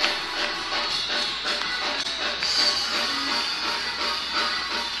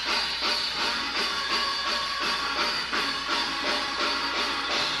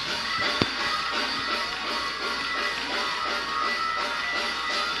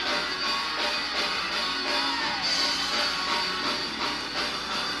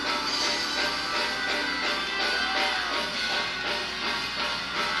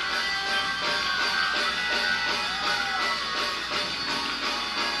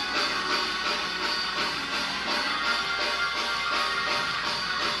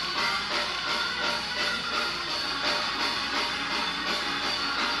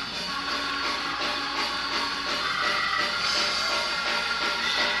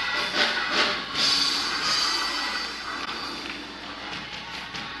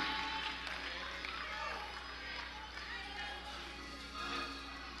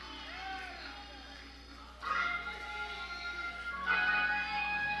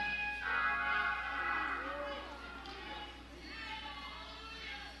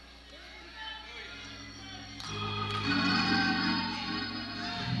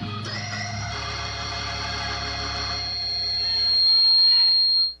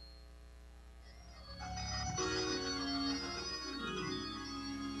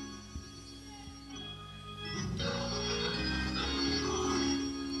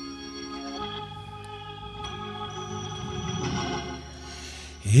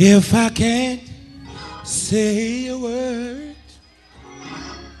 If I can't say a word,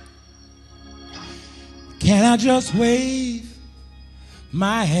 can I just wave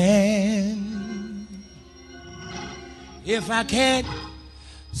my hand? If I can't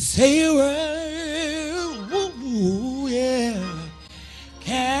say a word, ooh, yeah,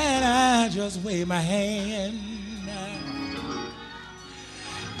 can I just wave my hand?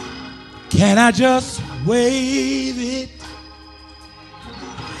 Can I just wave it?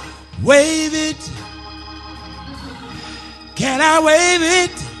 Wave it. Can I wave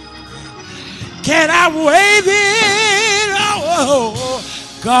it? Can I wave it? Oh,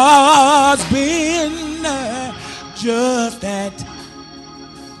 God's been just that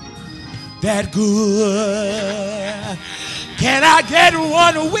good. Can I get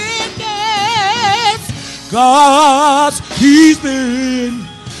one witness? He's been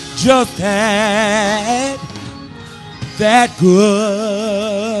just that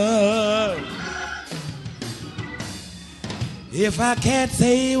good. If I can't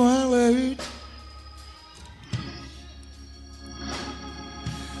say one word,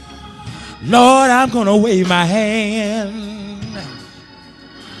 Lord, I'm gonna wave my hand.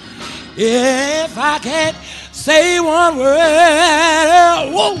 If I can't say one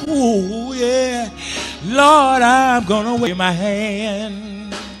word, whoa, yeah, Lord, I'm gonna wave my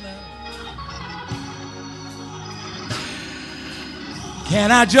hand.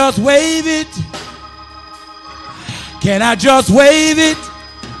 Can I just wave it? Can I just wave it?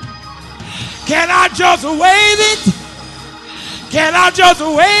 Can I just wave it? Can I just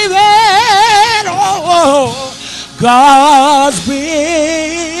wave it? Oh, God's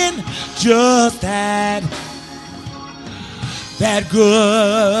been just that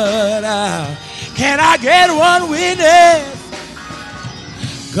good. Can I get one witness?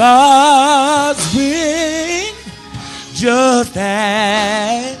 God's been just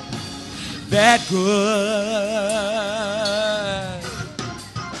that good.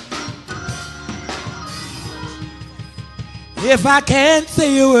 If I can't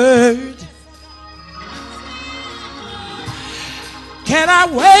say a word, can I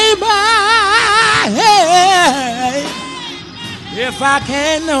wave my hand? If I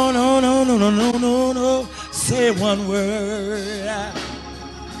can't, no, say one word.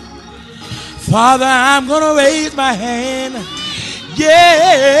 Father, I'm gonna raise my hand.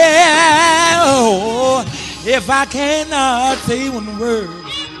 Yeah, oh, if I cannot say one word,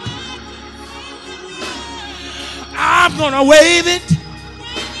 I'm gonna wave it.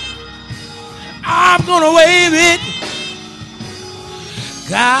 I'm gonna wave it.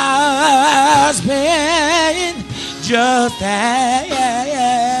 God's been just that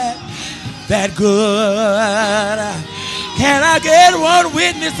good. Can I get one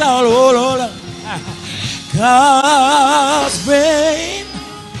witness? Oh, God's been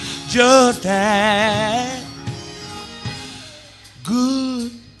just that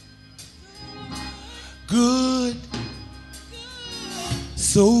good,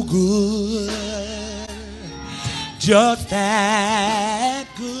 so good, just that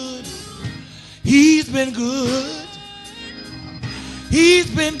good. He's been good,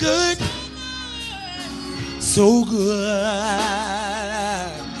 so good,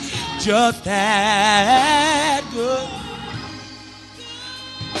 just that good,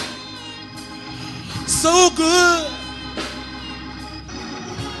 so good,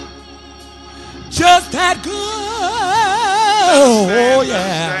 just that good. Oh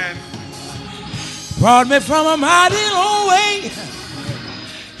yeah, brought me from a mighty long way.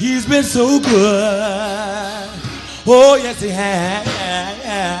 He's been so good. Oh yes, he has.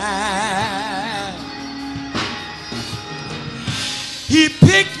 He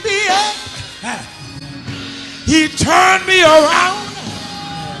picked me up. He turned me around.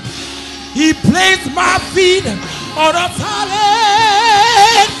 He placed my feet on a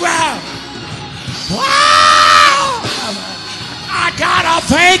solid ground. Wow! I gotta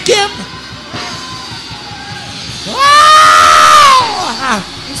thank him. Wow!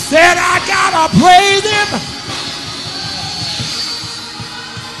 Said I gotta praise him.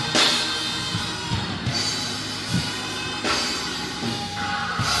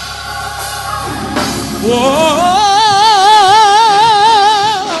 Whoa!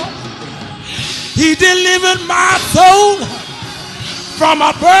 He delivered my soul from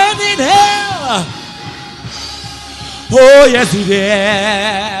a burning hell. Oh, yes, he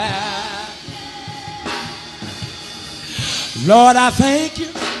did. Lord, I thank you.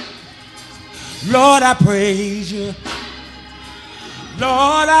 Lord, I praise you.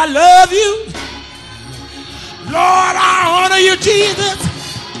 Lord, I love you. Lord, I honor you, Jesus.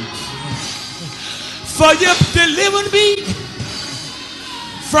 For you delivered me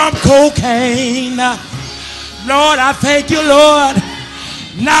from cocaine. Lord, I thank you, Lord.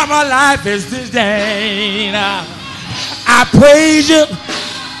 Now my life is sustained. I praise you.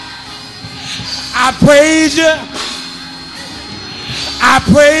 I praise you. I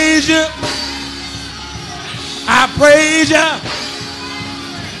praise you. I praise you.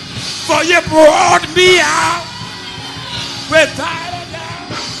 For you brought me out without a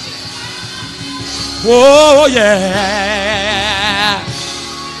doubt. Oh, yeah.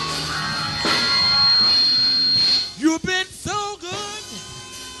 You've been so good.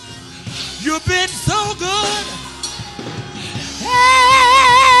 You've been so good.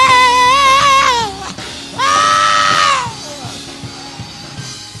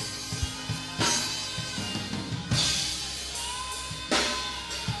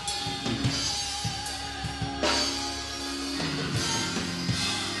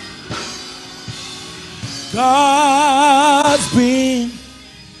 God's been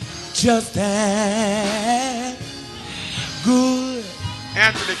just that good.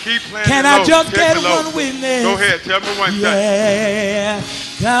 Anthony, keep playing. Can I just get one witness? Go ahead, tell me one thing. Yeah,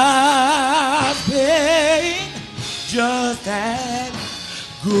 God's been just that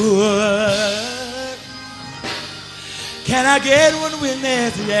good. Can I get one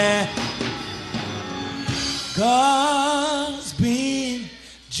witness? Yeah, God's been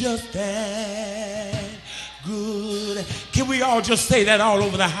just that good. Can we all just say that all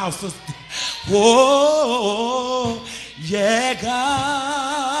over the house? Whoa, yeah,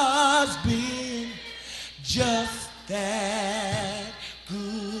 God's been just that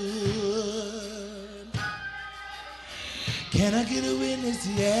good. Can I get a witness?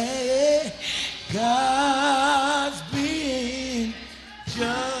 Yeah, God's been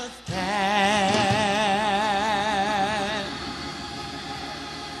just that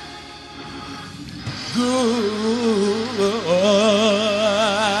good.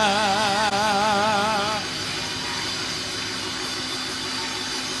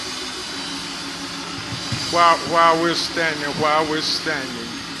 While we're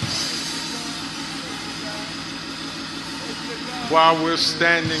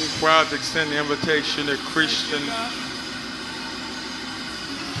standing, proud to extend the invitation to Christian.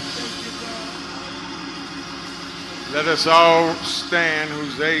 Let us all stand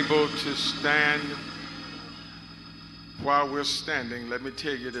who's able to stand. While we're standing, let me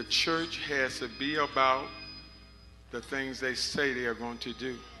tell you, the church has to be about the things they say they are going to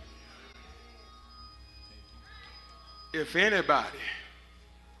do. If anybody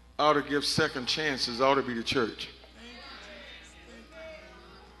ought to give second chances, ought to be the church.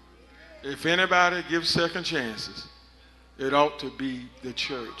 If anybody gives second chances, it ought to be the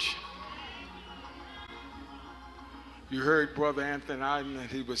church. You heard Brother Anthony Iden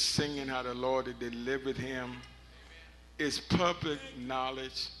that he was singing how the Lord had delivered him. It's public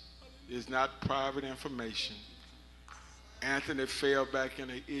knowledge. It's not private information. Anthony fell back in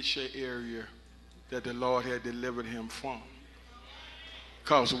the issue area that the Lord had delivered him from.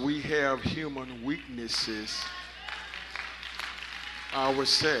 Because we have human weaknesses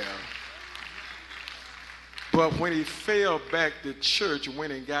ourselves. But when he fell back, the church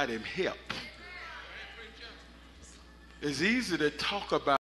went and got him help. It's easy to talk about